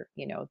together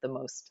the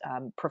most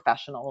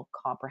professional,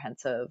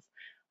 comprehensive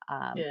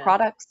Yeah.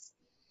 products.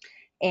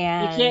 You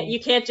can't And you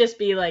can't just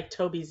be like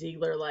Toby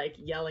Ziegler, like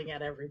yelling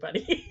at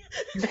everybody.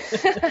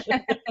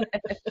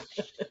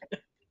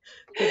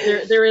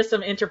 There is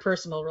some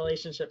interpersonal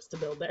relationships to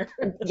build there.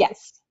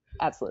 yes,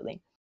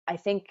 absolutely. I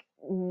think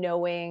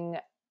knowing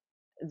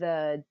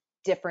the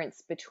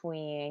difference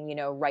between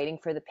writing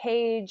for the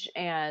page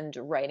and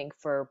writing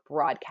for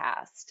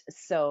broadcast.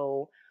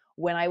 So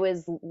when I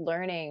was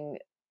learning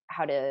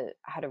how to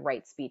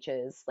write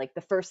speeches, like the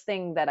first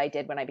thing that I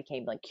did when I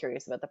became like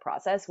curious about the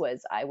process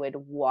was I would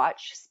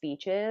watch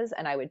speeches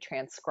and I would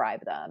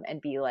transcribe them and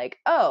be like,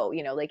 oh,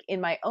 like in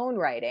my own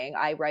writing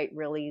I write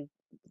really,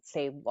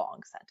 say,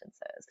 long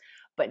sentences,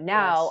 but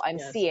now Yes, I'm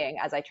yes. seeing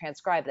as I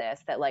transcribe this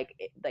that like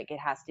it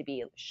has to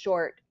be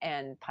short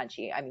and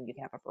punchy. I mean, you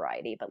can have a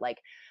variety, but like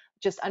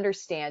just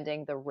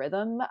understanding the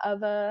rhythm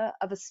of a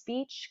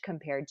speech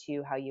compared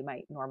to how you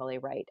might normally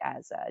write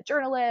as a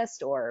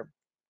journalist, or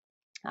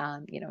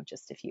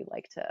just if you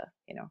like to,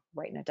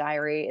 write in a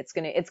diary, it's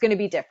gonna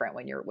be different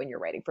when you're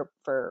writing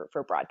for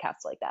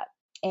broadcasts like that.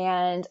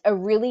 And a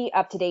really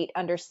up to date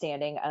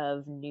understanding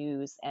of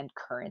news and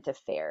current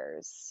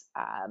affairs.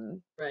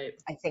 Right.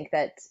 I think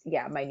that,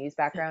 yeah, my news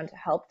background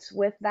helped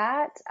with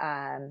that.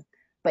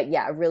 But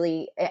yeah,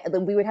 really,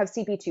 we would have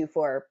CP2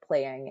 for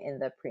playing in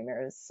the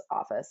premier's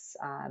office,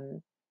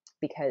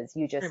 because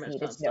you Pretty just much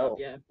needed to nonstop. know,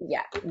 Yeah.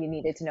 yeah, you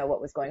needed to know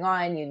what was going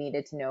on. You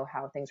needed to know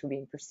how things were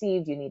being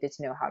perceived. You needed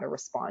to know how to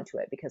respond to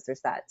it, because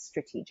there's that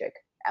strategic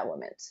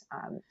element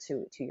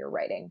to your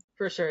writing.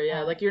 For sure,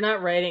 yeah. Uh, Like you're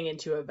not writing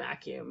into a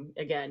vacuum.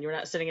 Again, you're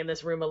not sitting in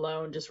this room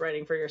alone just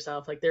writing for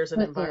yourself. Like there's an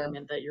mm-mm.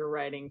 environment that you're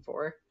writing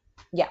for.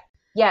 Yeah.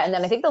 Yeah. And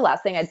then I think the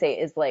last thing I'd say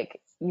is, like,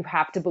 you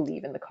have to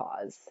believe in the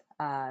cause.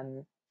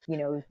 You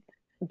know,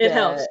 It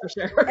helps the for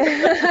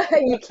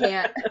sure. you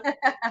can't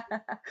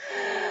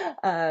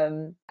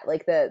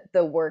like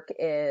the work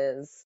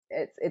is,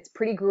 it's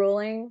pretty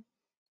grueling,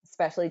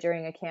 especially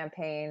during a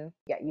campaign.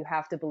 Yeah, you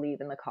have to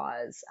believe in the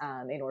cause,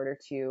 in order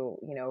to,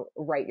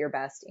 write your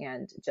best,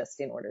 and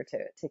just in order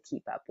to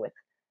keep up with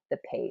the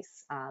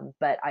pace.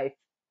 But I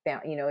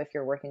found, if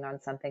you're working on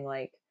something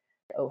like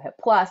OHIP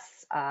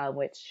Plus,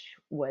 which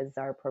was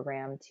our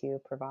program to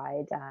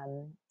provide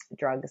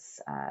drugs,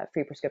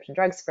 free prescription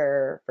drugs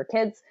for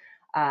kids.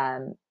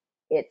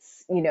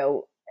 It's,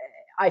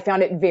 I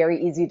found it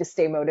very easy to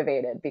stay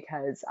motivated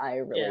because I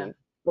Yeah. really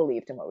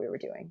believed in what we were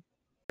doing.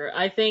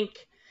 I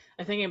think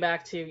I'm thinking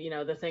back to,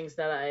 the things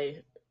that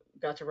I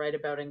got to write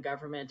about in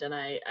government, and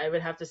I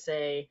would have to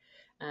say,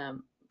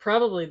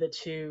 probably the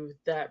two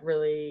that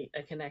really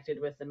I connected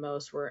with the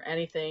most were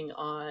anything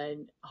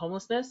on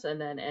homelessness, and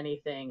then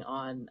anything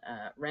on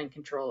rent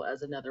control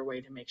as another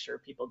way to make sure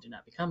people do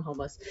not become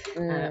homeless.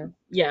 Mm,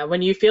 Yeah,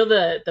 when you feel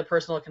the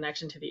personal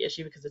connection to the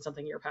issue because it's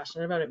something you're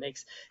passionate about, it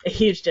makes a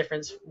huge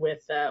difference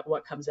with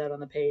what comes out on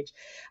the page.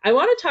 I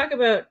want to talk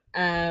about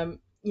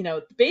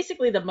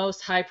basically the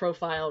most high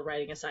profile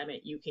writing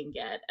assignment you can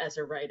get as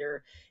a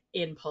writer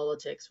in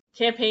politics.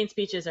 Campaign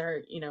speeches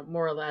are,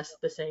 more or less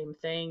the same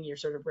thing. You're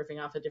sort of riffing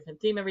off a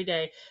different theme every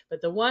day. But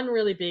the one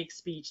really big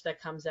speech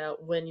that comes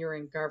out when you're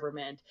in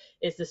government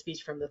is the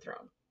speech from the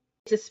throne.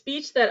 It's a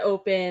speech that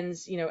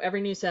opens,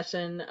 every new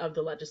session of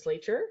the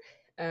legislature.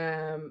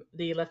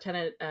 The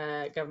lieutenant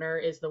governor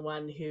is the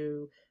one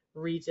who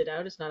reads it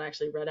out. It's not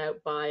actually read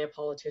out by a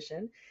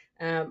politician,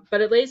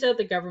 but it lays out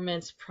the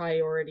government's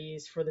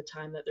priorities for the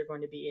time that they're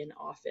going to be in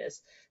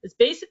office. It's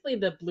basically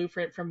the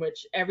blueprint from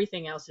which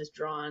everything else is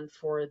drawn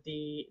for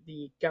the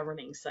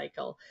governing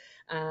cycle.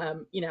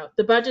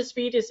 The budget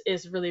speech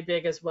is really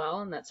big as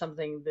well, and that's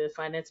something the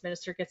finance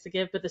minister gets to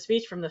give. But the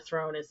speech from the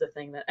throne is the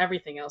thing that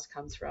everything else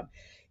comes from.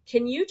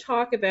 Can you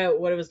talk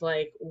about what it was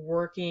like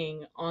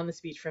working on the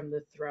speech from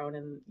the throne?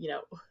 And,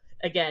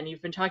 again,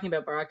 you've been talking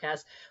about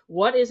broadcast.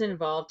 What is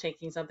involved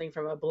taking something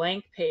from a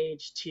blank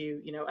page to,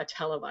 a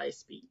televised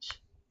speech?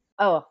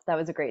 oh, that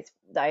was a great.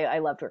 I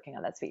loved working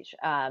on that speech.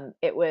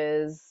 It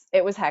was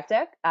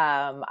hectic.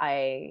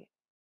 I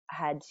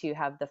had to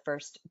have the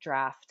first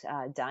draft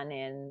done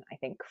in, I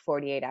think,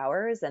 48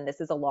 hours, and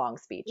this is a long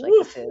speech. Like,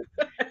 Oof.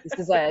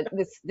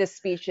 this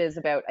speech is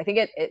about, I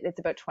think it's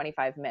about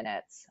 25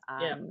 minutes.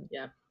 Yeah,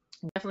 yeah.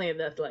 Definitely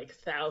that's like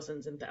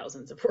thousands and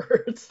thousands of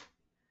words.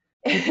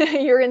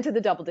 You're into the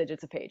double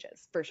digits of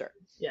pages for sure.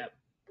 Yeah.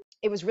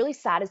 It was really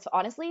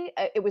honestly,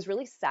 it was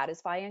really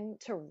satisfying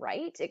to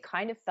write. It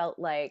kind of felt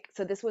like,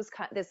 so this was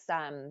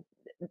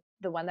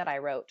the one that I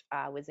wrote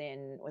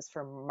was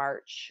for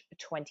March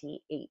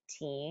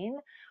 2018.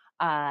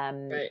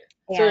 Right.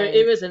 So And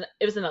it was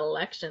an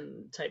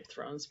election type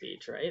throne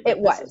speech, right? it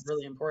Like this is was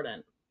really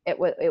important. it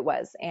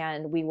was,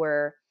 and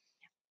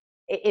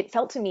it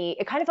felt to me,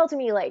 it kind of felt to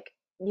me like,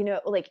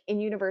 like in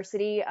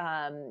university,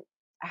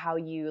 how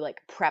you like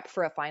prep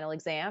for a final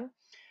exam.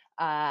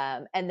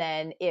 And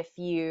then if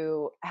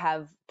you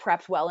have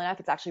prepped well enough,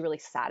 it's actually really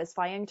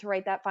satisfying to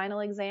write that final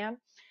exam.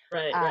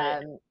 Right, right.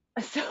 Um,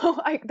 so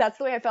that's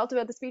the way I felt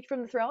about the speech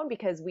from the throne,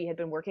 because we had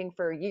been working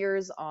for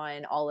years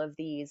on all of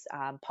these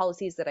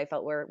policies that I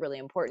felt were really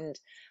important.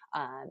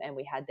 And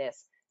we had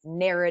this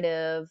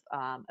narrative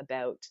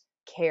about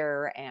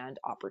care and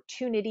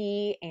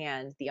opportunity,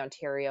 and the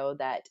Ontario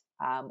that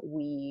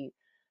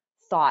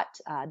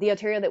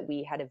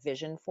we had a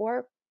vision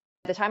for.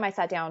 By the time I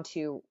sat down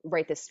to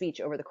write this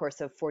speech over the course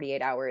of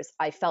 48 hours,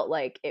 I felt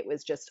like it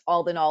was just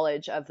all the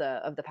knowledge of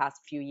the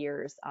past few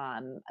years,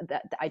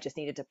 that I just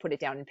needed to put it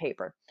down in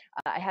paper.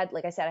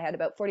 Like I said, I had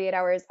about 48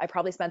 hours. I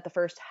probably spent the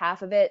first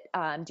half of it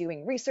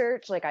doing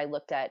research. Like, I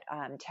looked at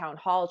town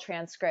hall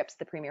transcripts.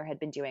 The premier had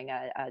been doing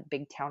a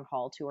big town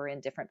hall tour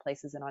in different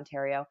places in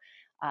Ontario.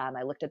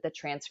 I looked at the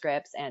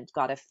transcripts and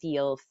got a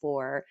feel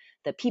for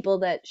the people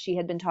that she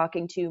had been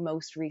talking to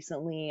most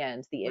recently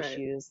and the Right.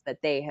 issues that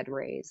they had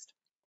raised.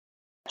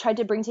 Tried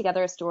to bring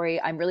together a story.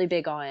 I'm really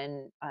big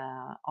on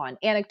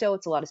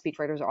anecdotes. A lot of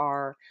speechwriters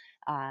are.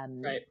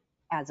 Um, Right.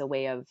 as a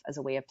way of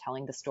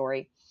telling the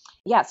story.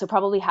 Yeah, so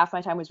probably half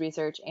my time was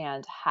research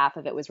and half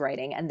of it was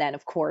writing, and then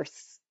of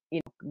course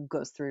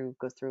goes through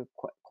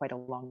quite a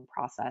long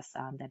process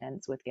that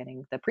ends with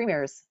getting the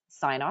premier's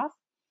sign off.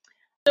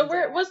 So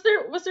where was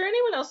there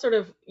anyone else sort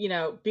of,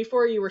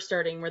 before you were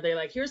starting, were they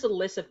like, here's a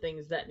list of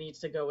things that needs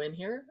to go in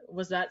here?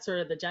 Was that sort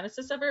of the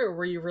genesis of it, or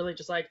were you really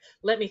just like,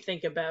 let me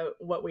think about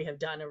what we have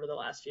done over the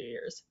last few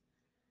years?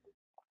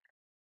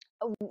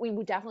 We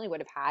definitely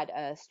would have had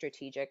a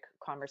strategic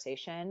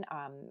conversation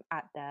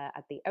at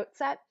the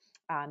outset.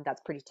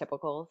 That's pretty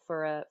typical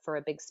for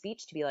a big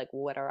speech, to be like,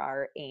 what are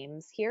our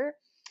aims here?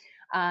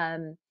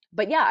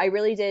 But yeah, I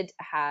really did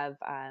have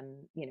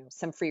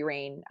some free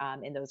reign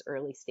in those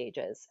early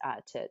stages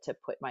to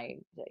put my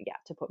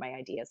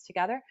ideas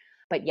together.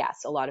 But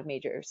yes, a lot of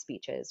major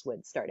speeches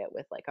would start out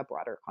with like a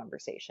broader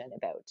conversation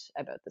about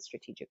the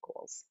strategic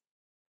goals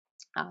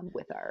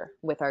with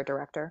our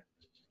director.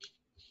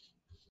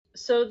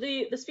 So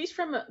the speech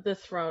from the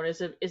throne is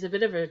a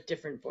bit of a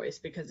different voice,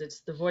 because it's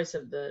the voice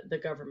of the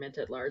government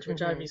at large, which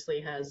Hmm.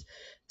 obviously has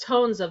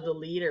tones of the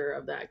leader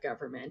of that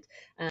government.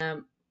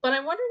 But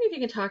I'm wondering if you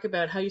can talk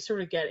about how you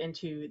sort of get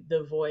into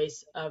the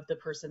voice of the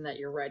person that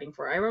you're writing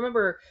for. I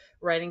remember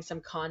writing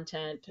some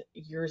content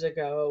years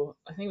ago.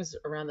 I think it was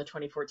around the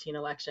 2014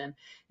 election,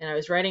 and I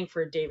was writing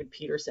for David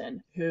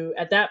Peterson, who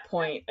at that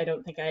point I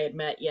don't think I had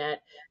met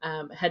yet,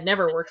 had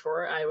never worked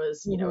for. I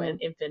was, an Hmm.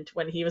 infant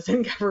when he was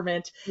in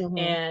government, Hmm.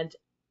 and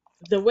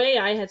the way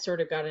I had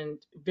sort of gotten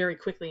very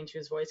quickly into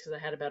his voice, because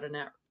I had about an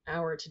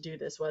hour to do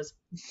this, was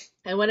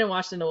I went and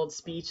watched an old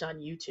speech on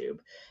YouTube,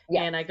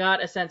 Yeah, and I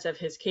got a sense of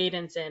his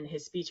cadence and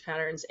his speech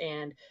patterns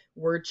and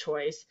word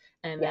choice,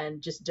 and yeah,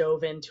 then just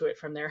dove into it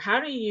from there.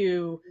 How do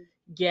you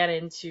get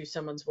into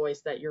someone's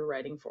voice that you're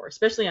writing for,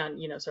 especially on,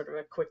 sort of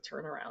a quick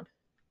turnaround?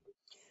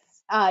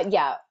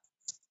 yeah.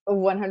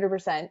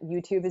 100%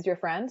 YouTube is your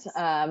friend.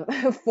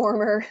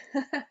 Former,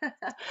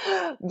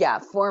 yeah,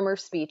 former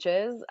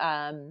speeches.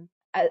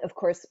 Of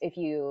course, if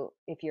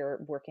you're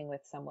working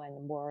with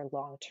someone more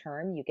long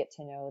term, you get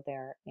to know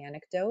their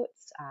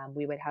anecdotes.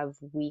 We would have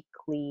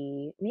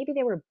weekly, maybe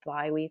they were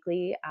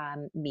bi-weekly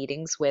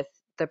meetings with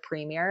the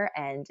premier,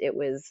 and it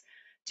was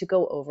to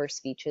go over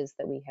speeches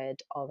that we had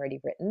already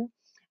written.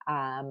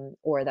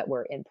 Or that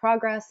were in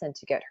progress, and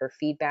to get her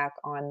feedback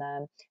on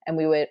them. And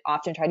we would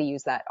often try to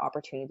use that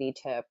opportunity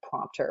to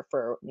prompt her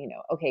for,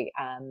 okay,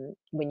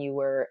 when you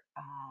were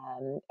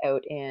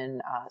out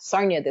in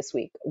Sonya this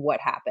week, what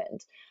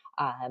happened?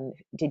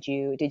 Did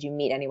you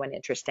meet anyone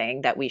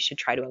interesting that we should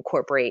try to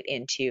incorporate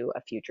into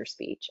a future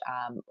speech?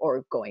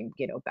 Or going,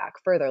 back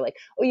further, like,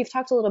 oh, you've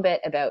talked a little bit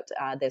about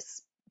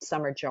this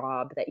summer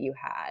job that you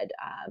had.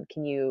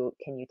 Can you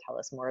tell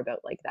us more about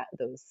like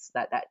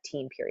that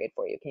teen period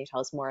for you? Can you tell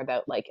us more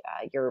about like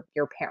your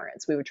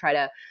parents? We would try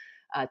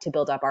to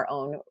build up our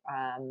own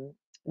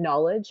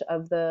knowledge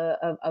of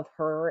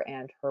her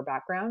and her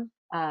background,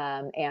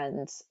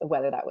 and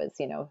whether that was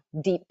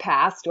deep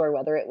past or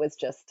whether it was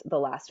just the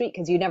last week,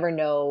 because you never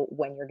know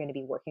when you're going to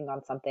be working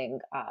on something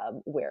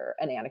where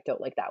an anecdote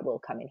like that will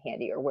come in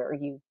handy, or where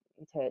you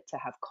to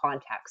have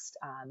context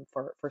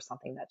for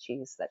something that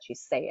she's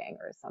saying,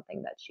 or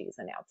something that she's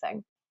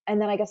announcing.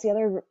 And then I guess the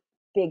other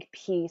big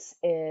piece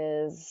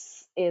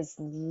is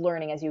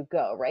learning as you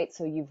go, right?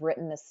 So you've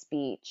written the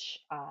speech,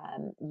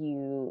 and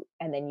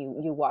then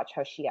you watch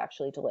how she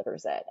actually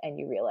delivers it, and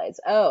you realize,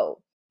 oh,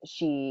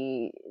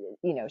 she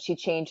she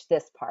changed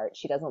this part.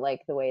 She doesn't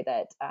like the way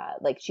that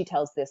like she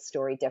tells this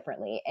story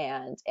differently,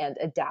 and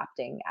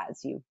adapting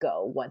as you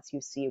go once you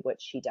see what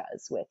she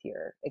does with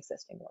your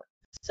existing work.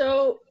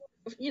 So,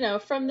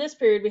 from this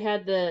period, we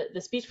had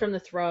the speech from the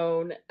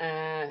throne.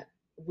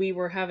 We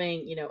were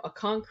having, a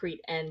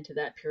concrete end to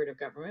that period of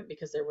government,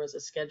 because there was a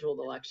scheduled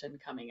election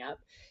coming up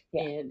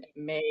Yeah. in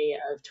May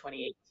of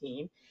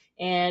 2018,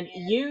 and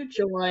you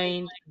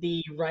joined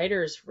the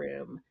writers'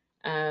 room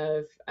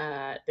of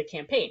the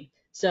campaign.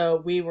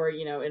 So we were,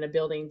 in a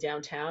building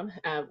downtown.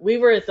 We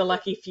were the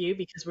lucky few,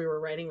 because we were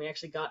writing. We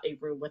actually got a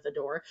room with a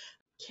door.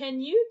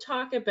 Can you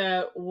talk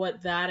about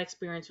what that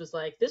experience was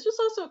like? This was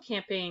also a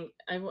campaign.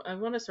 I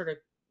want to sort of,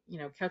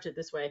 couch it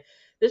this way.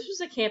 This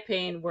was a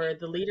campaign where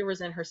the leader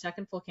was in her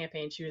second full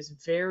campaign. She was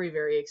very,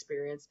 very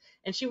experienced,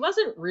 and she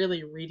wasn't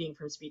really reading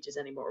from speeches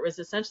anymore. It was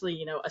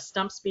essentially, a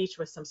stump speech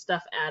with some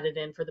stuff added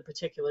in for the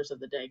particulars of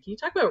the day. Can you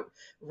talk about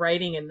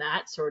writing in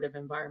that sort of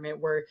environment,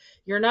 where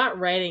you're not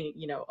writing,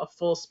 a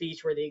full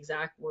speech where the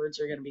exact words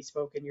are going to be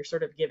spoken? You're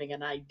sort of giving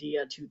an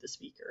idea to the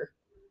speaker.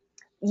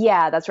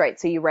 Yeah, that's right.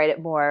 So you write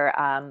it more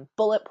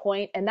bullet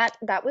point, and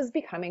that was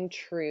becoming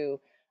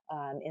true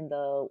in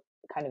the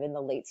kind of in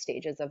the late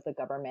stages of the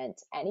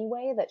government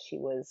anyway. That she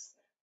was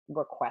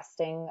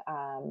requesting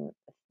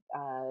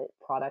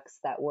products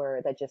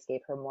that just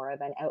gave her more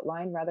of an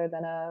outline rather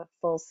than a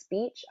full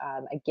speech.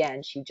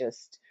 Again, she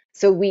just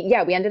so we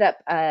ended up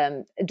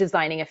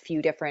designing a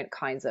few different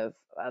kinds of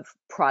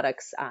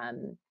products.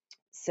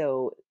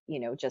 So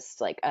just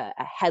like a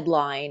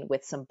headline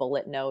with some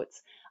bullet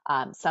notes,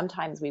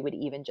 Sometimes we would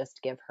even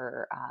just give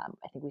her,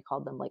 I think we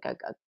called them like a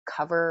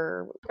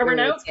cover, Cover where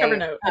we would note? Cover say,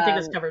 note. I think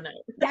it's cover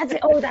note. that's it.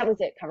 Oh, that was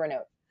it. Cover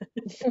note.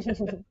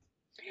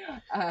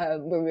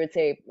 Where we would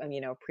say,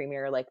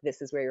 Premier, like,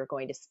 this is where you're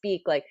going to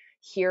speak. Like,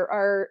 here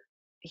are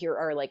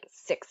like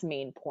 6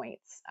 main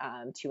points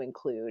to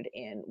include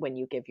in when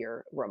you give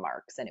your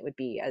remarks, and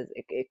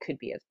it could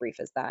be as brief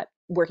as that.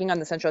 Working on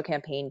the central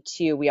campaign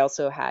too, we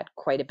also had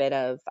quite a bit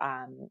of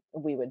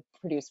we would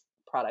produce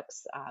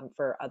products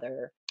for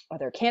other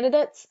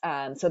candidates.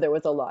 So there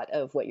was a lot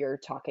of what you're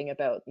talking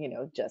about,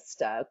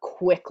 just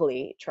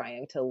quickly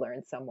trying to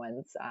learn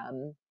someone's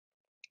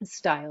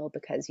style,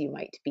 because you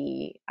might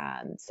be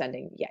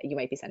sending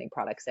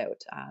products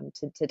out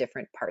to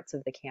different parts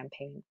of the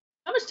campaign.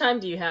 How much time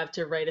do you have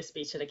to write a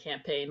speech in a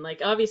campaign?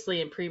 Like,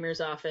 obviously in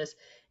Premier's office,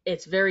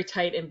 it's very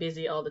tight and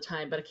busy all the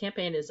time, but a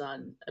campaign is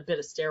on a bit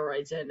of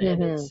steroids, and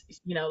Mm-hmm. it's,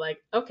 like,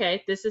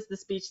 okay, this is the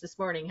speech this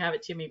morning, have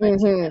it to me by 2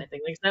 kind Mm-hmm. of thing.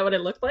 Like, is that what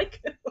it looked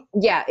like?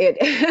 Yeah,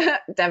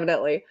 it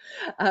definitely.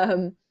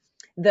 Um,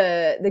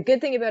 the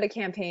good thing about a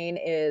campaign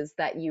is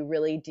that you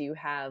really do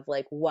have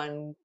like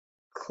one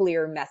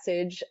clear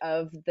message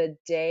of the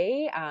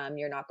day.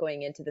 You're not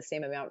going into the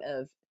same amount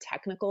of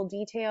technical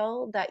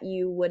detail that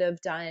you would have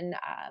done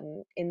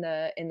in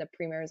the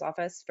premier's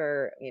office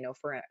for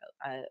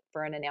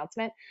an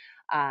announcement.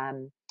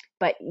 Um,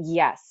 but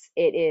yes,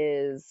 it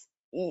is.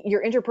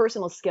 Your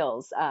interpersonal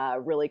skills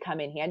really come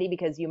in handy,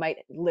 because you might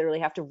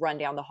literally have to run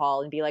down the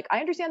hall and be like, I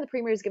understand the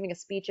premier is giving a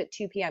speech at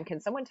 2 p.m. Can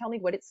someone tell me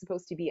what it's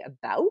supposed to be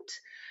about?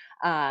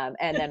 And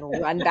then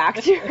run back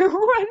to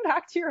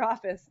your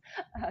office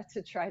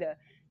to try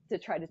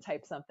to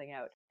type something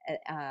out.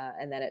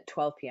 And then at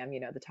 12 p.m.,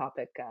 the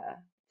topic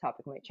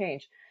might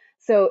change.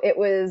 So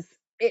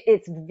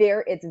it's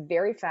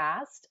very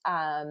fast.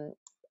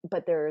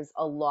 But there's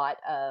a lot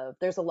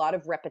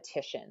of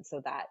repetition,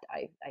 so that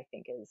I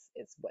think is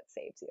what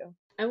saves you.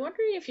 I'm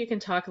wondering if you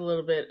can talk a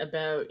little bit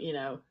about,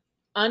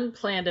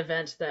 unplanned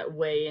events that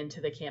weigh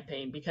into the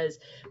campaign, because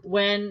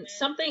when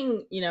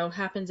something,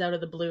 happens out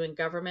of the blue in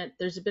government,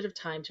 there's a bit of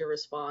time to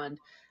respond.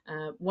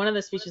 One of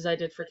the speeches I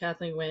did for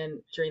Kathleen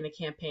Wynne during the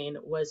campaign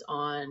was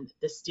on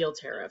the steel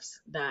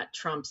tariffs that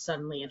Trump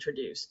suddenly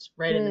introduced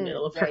right in the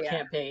middle of Yeah, her yeah.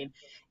 campaign,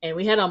 and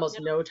we had almost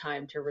no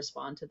time to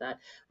respond to that.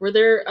 Were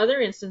there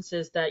other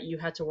instances that you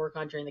had to work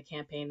on during the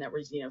campaign that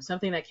was,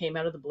 something that came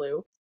out of the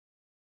blue?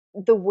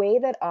 The way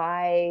that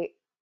I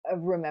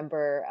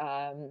remember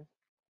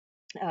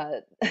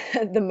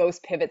the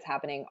most pivots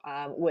happening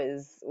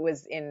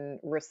was in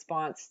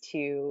response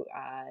to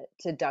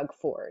Doug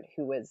Ford,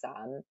 who was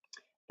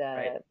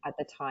Right. at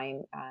the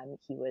time,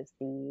 he was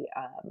the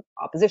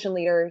opposition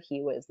leader.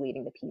 He was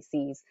leading the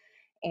PCs,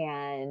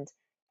 and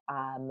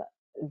um,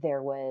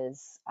 there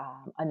was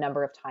a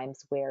number of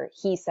times where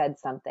he said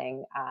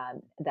something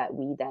that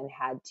we then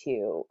had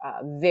to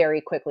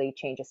very quickly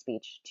change a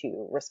speech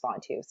to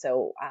respond to.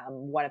 So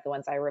one of the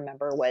ones I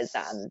remember was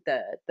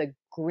the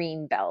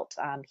green belt.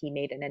 He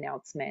made an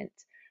announcement,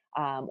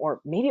 or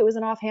maybe it was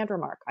an offhand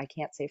remark. I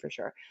can't say for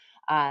sure,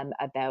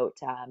 about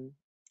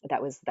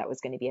that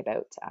was going to be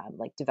about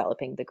like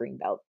developing the green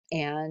belt,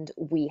 and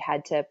we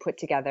had to put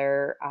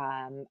together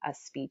a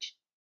speech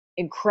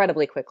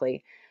incredibly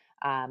quickly,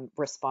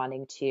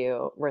 responding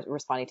to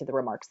the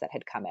remarks that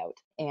had come out,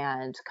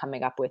 and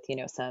coming up with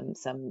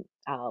some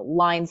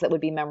lines that would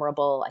be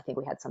memorable. I think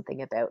we had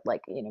something about,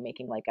 like,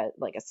 making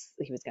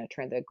he was going to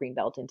turn the green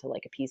belt into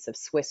like a piece of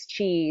Swiss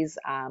cheese.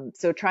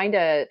 So trying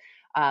to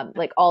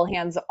like all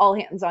hands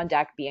on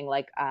deck, being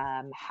like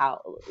how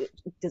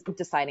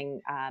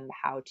deciding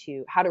how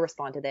to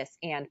respond to this,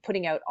 and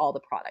putting out all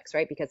the products,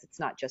 right? Because it's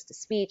not just a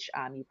speech.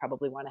 You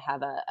probably want to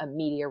have a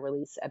media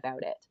release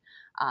about it.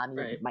 You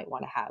Right. might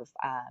want to have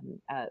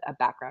a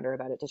backgrounder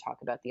about it to talk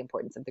about the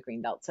importance of the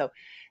green belt. So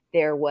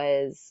there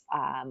was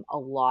a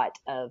lot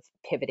of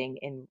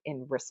pivoting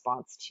in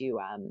response to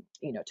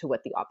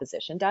what the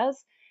opposition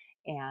does,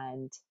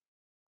 and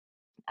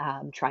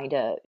trying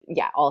to,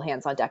 yeah, all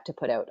hands on deck to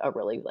put out a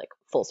really like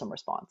fulsome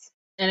response.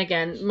 And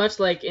again, much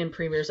like in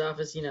Premier's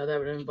office, that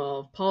would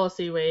involve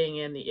policy weighing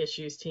in, the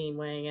issues team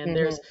weighing in. Mm-hmm.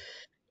 There's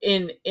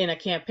in a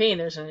campaign,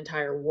 there's an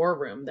entire war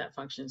room that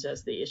functions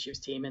as the issues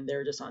team, and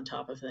they're just on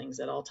top of things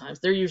at all times.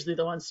 They're usually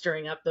the ones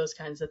stirring up those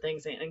kinds of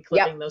things and Yep.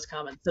 clipping those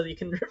comments so that you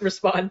can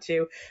respond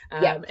to,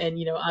 Yep.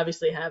 and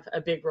obviously have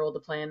a big role to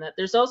play in that.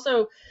 There's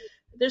also,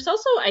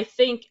 I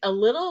think, a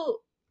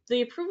little,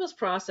 the approvals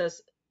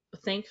process,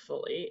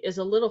 thankfully, is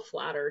a little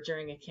flatter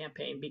during a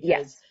campaign, because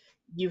Yes.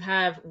 you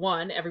have,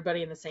 one,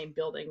 everybody in the same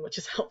building, which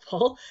is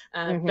helpful,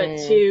 but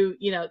Mm-hmm. two,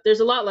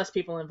 there's a lot less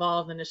people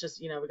involved, and it's just,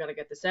 we got to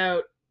get this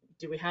out.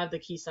 Do we have the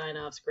key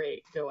sign-offs?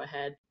 Great, go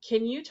ahead.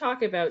 Can you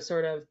talk about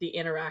sort of the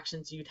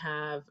interactions you'd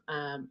have,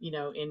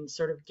 in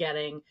sort of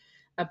getting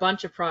a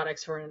bunch of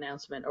products for an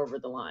announcement over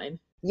the line?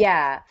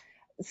 Yeah.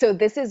 So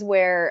this is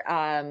where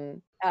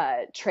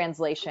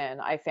translation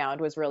I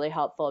found was really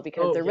helpful,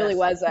 because Oh, there really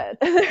yes. was a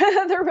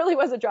there really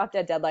was a drop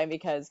dead deadline,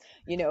 because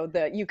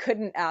you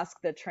couldn't ask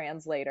the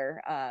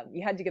translator.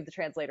 You had to give the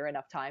translator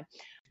enough time.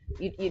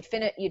 You'd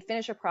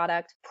finish a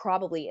product.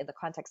 Probably in the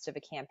context of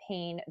a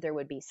campaign, there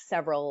would be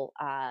several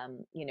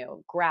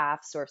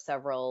graphs or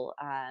several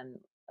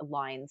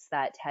lines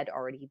that had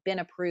already been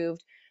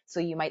approved.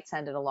 So you might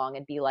send it along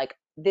and be like,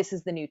 this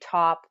is the new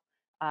top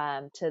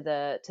to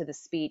the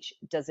speech.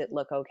 Does it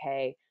look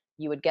okay?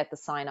 You would get the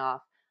sign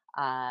off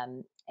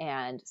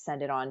and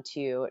send it on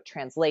to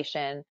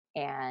translation.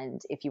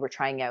 And if you were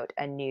trying out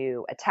a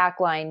new attack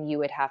line, you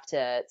would have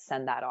to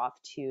send that off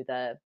to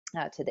the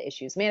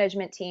issues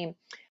management team.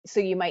 So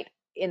you might,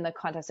 in the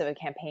context of a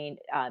campaign,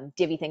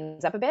 divvy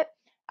things up a bit.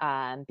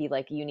 Be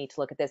like, you need to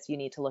look at this, you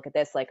need to look at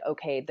this. Like,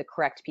 okay, the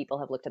correct people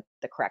have looked at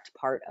the correct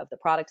part of the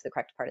product, the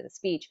correct part of the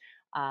speech,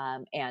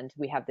 and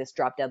we have this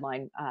drop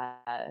deadline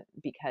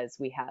because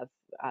we have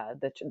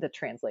the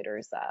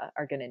translators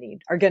are gonna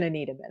need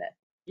a minute.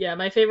 Yeah,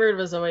 my favorite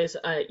was always,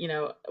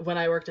 when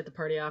I worked at the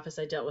party office,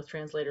 I dealt with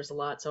translators a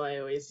lot, so I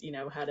always,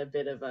 had a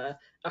bit of a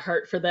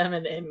heart for them,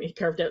 and we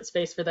carved out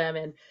space for them.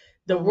 And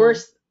the Mm-hmm.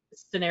 worst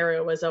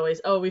scenario was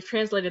always, oh, we've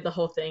translated the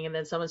whole thing, and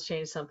then someone's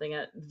changed something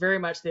at very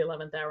much the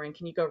 11th hour, and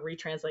can you go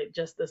retranslate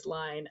just this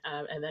line,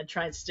 and then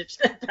try and stitch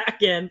that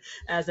back in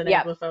as an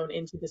Yep. anglophone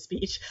into the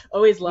speech.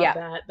 Always love Yep.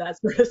 that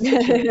sort of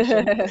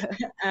situation.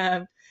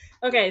 Um,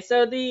 Okay,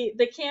 so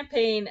the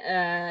campaign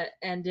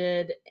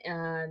ended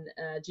on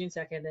June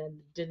 2nd and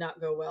did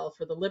not go well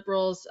for the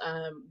Liberals.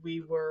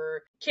 We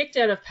were kicked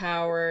out of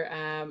power,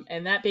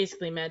 and that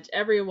basically meant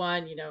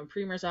everyone, in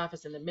Premier's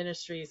office and the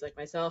ministries, like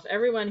myself,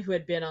 everyone who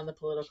had been on the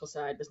political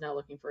side was now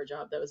looking for a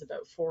job. That was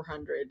about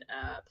 400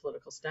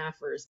 political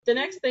staffers. The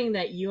next thing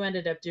that you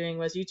ended up doing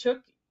was you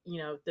took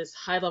this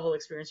high level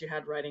experience you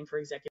had writing for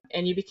executive,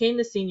 and you became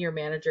the senior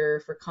manager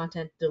for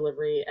content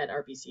delivery at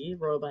RBC,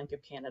 Royal Bank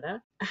of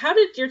Canada. How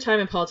did your time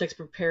in politics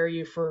prepare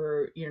you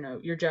for,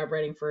 your job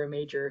writing for a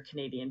major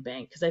Canadian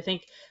bank? Because I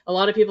think a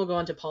lot of people go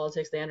into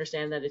politics, they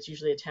understand that it's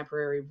usually a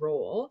temporary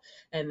role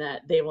and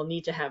that they will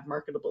need to have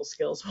marketable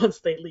skills once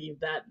they leave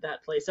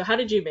that place. So how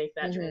did you make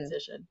that Hmm.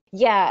 transition?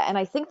 Yeah, and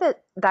I think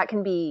that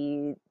can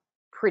be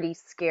pretty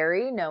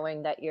scary,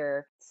 knowing that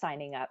you're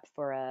signing up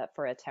for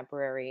a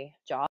temporary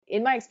job.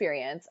 In my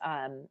experience,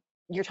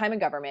 your time in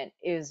government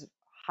is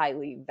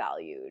highly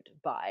valued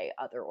by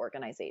other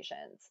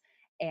organizations.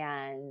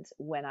 And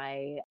when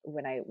I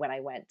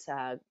went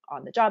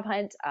on the job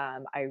hunt,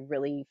 I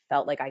really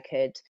felt like I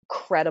could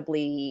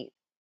credibly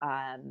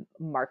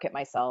market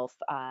myself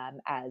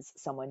as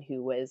someone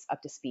who was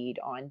up to speed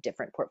on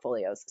different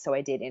portfolios. So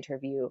I did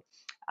interview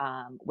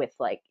with,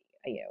 like,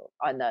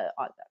 on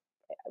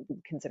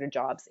considered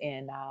jobs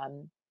in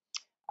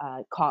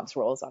comps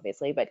roles,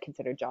 obviously, but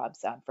considered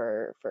jobs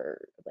for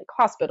like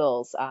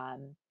hospitals,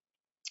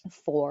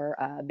 for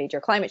a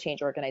major climate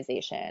change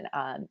organization,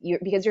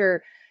 because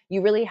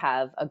you really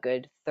have a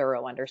good,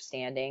 thorough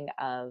understanding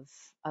of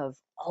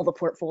all the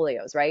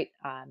portfolios, right?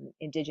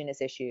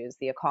 Indigenous issues,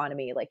 the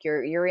economy, like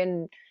you're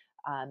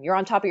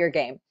on top of your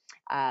game.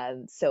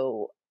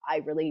 So I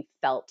really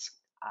felt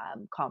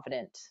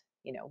confident,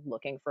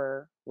 looking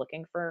for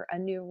a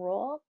new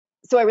role.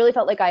 So I really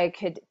felt like I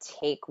could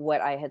take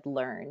what I had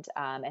learned,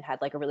 and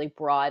had like a really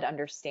broad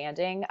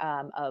understanding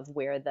of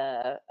where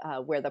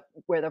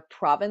the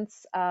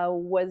province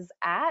was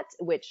at,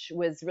 which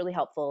was really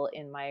helpful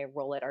in my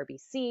role at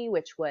RBC,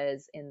 which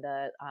was in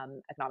the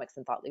economics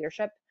and thought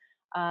leadership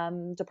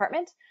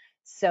department.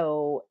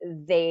 So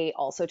they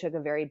also took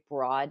a very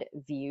broad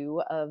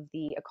view of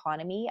the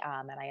economy,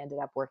 and I ended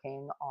up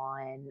working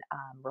on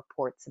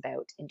reports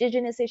about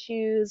Indigenous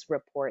issues,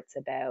 reports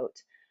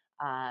about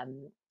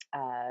um,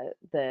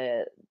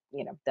 the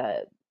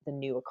the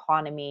new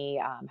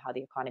economy, how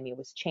the economy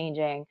was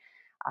changing,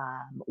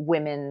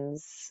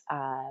 women's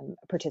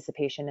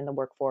participation in the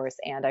workforce,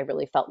 and I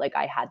really felt like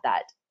I had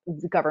that.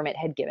 The government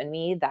had given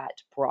me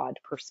that broad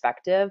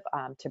perspective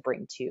to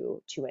bring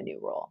to a new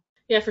role.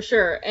 Yeah, for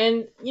sure.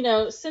 And,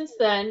 since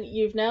then,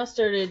 you've now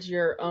started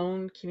your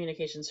own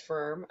communications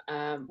firm,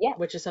 Yeah.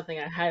 which is something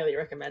I highly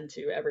recommend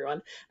to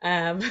everyone.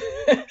 Um,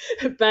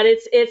 but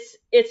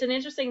it's an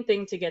interesting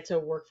thing to get to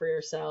work for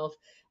yourself,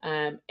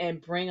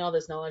 and bring all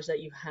this knowledge that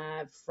you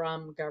have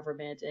from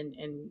government and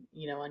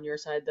on your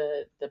side,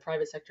 the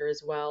private sector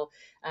as well.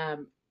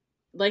 Um,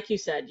 like you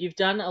said, you've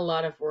done a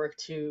lot of work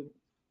to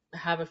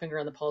have a finger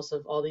on the pulse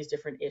of all these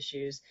different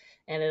issues,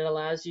 and it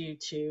allows you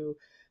to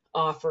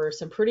offer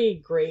some pretty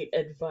great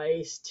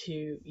advice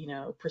to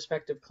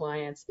prospective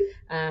clients.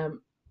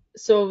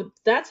 So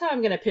that's how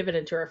I'm going to pivot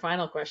into our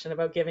final question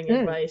about giving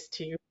Mm. advice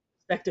to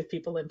prospective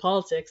people in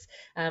politics,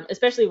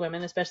 especially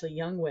women, especially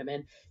young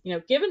women.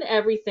 Given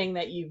everything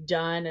that you've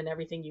done and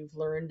everything you've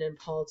learned in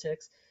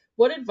politics,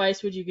 what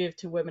advice would you give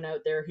to women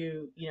out there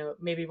who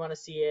maybe want to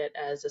see it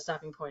as a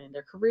stopping point in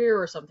their career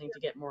or something to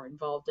get more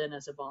involved in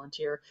as a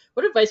volunteer?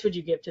 What advice would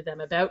you give to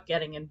them about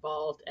getting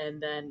involved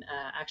and then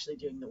actually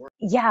doing the work?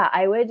 Yeah,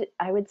 I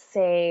would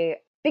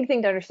say big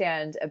thing to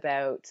understand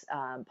about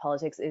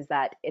politics is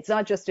that it's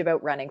not just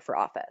about running for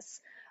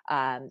office.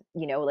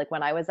 Like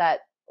when I was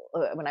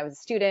a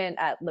student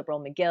at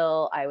Liberal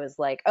McGill, I was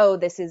like, oh,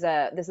 this is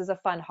a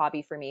fun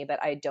hobby for me,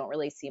 but I don't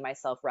really see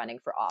myself running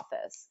for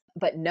office.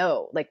 But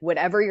no, like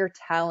whatever your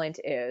talent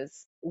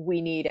is,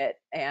 we need it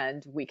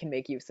and we can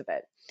make use of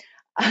it.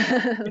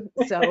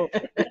 So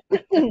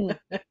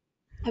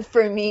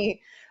for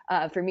me,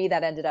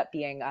 that ended up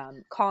being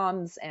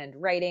comms and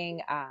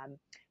writing.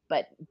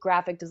 But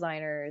graphic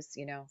designers,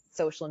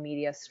 social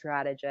media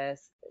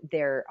strategists,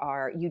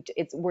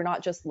 we're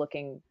not just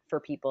looking for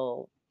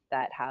people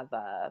that have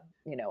a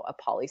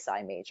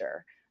poli-sci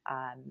major.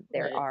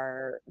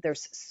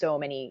 There's so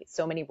many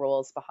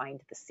roles behind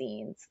the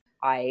scenes.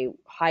 I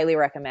highly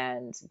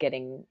recommend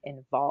getting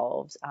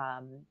involved,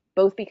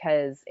 both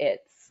because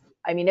it's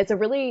a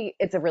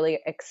really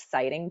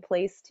exciting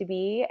place to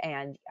be,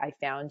 and I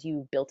found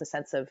you built a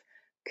sense of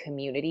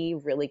community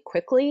really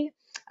quickly,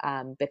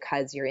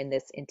 because you're in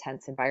this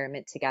intense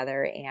environment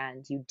together,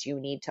 and you do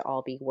need to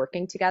all be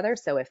working together.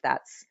 So if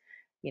that's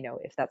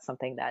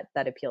something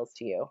that appeals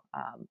to you,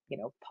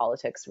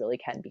 politics really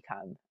can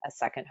become a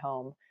second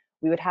home.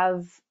 We would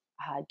have,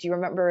 do you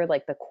remember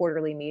like the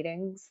quarterly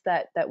meetings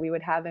that we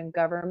would have in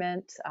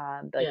government,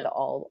 the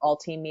all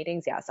team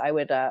meetings? Yes, I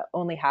would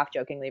only half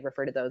jokingly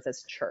refer to those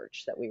as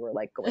church, that we were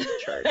like going to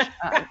church.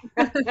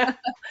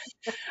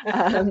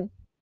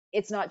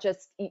 It's not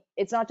just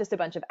a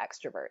bunch of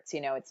extroverts,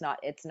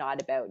 it's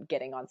not about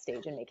getting on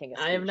stage and making a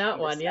speech. I am not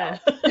one. Yeah.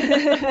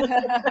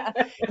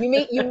 You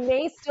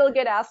may still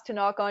get asked to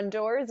knock on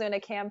doors in a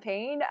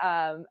campaign,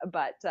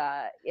 but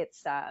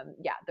there's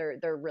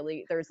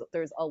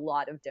a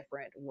lot of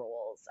different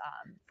roles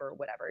for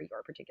whatever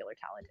your particular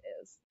talent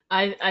is.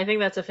 I think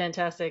that's a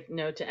fantastic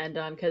note to end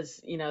on,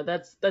 because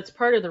that's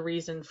part of the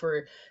reason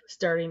for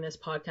starting this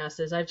podcast.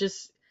 Is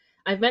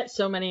I've met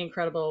so many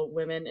incredible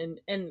women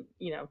and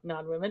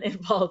non-women in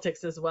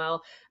politics as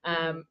well,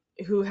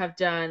 who have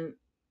done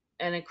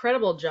an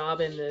incredible job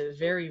in the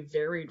very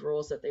varied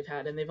roles that they've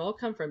had. And they've all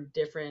come from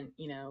different,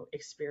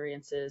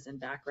 experiences and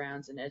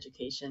backgrounds and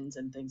educations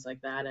and things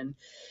like that. And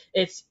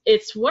it's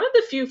one of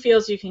the few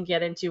fields you can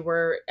get into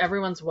where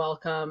everyone's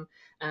welcome.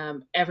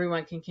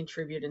 Everyone can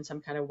contribute in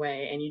some kind of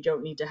way, and you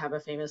don't need to have a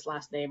famous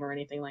last name or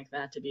anything like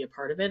that to be a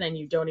part of it. And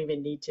you don't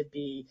even need to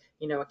be,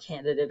 a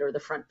candidate or the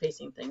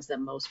front-facing things that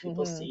most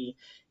people see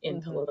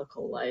in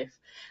political life.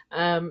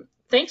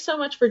 Thanks so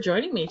much for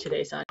joining me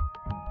today, Sonya.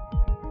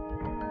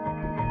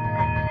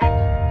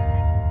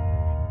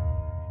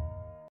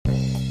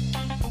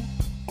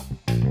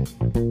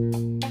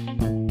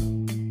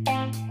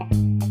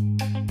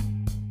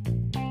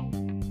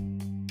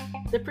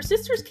 The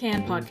Persisters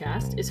Can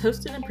podcast is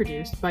hosted and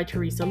produced by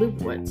Teresa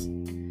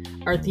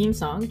Lubowitz. Our theme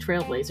song,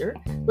 Trailblazer,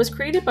 was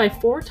created by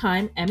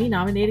 4-time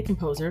Emmy-nominated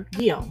composer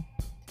Guillaume.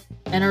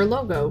 And our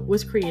logo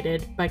was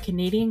created by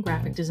Canadian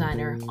graphic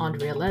designer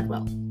Andrea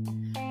Ledwell.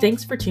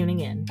 Thanks for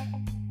tuning in.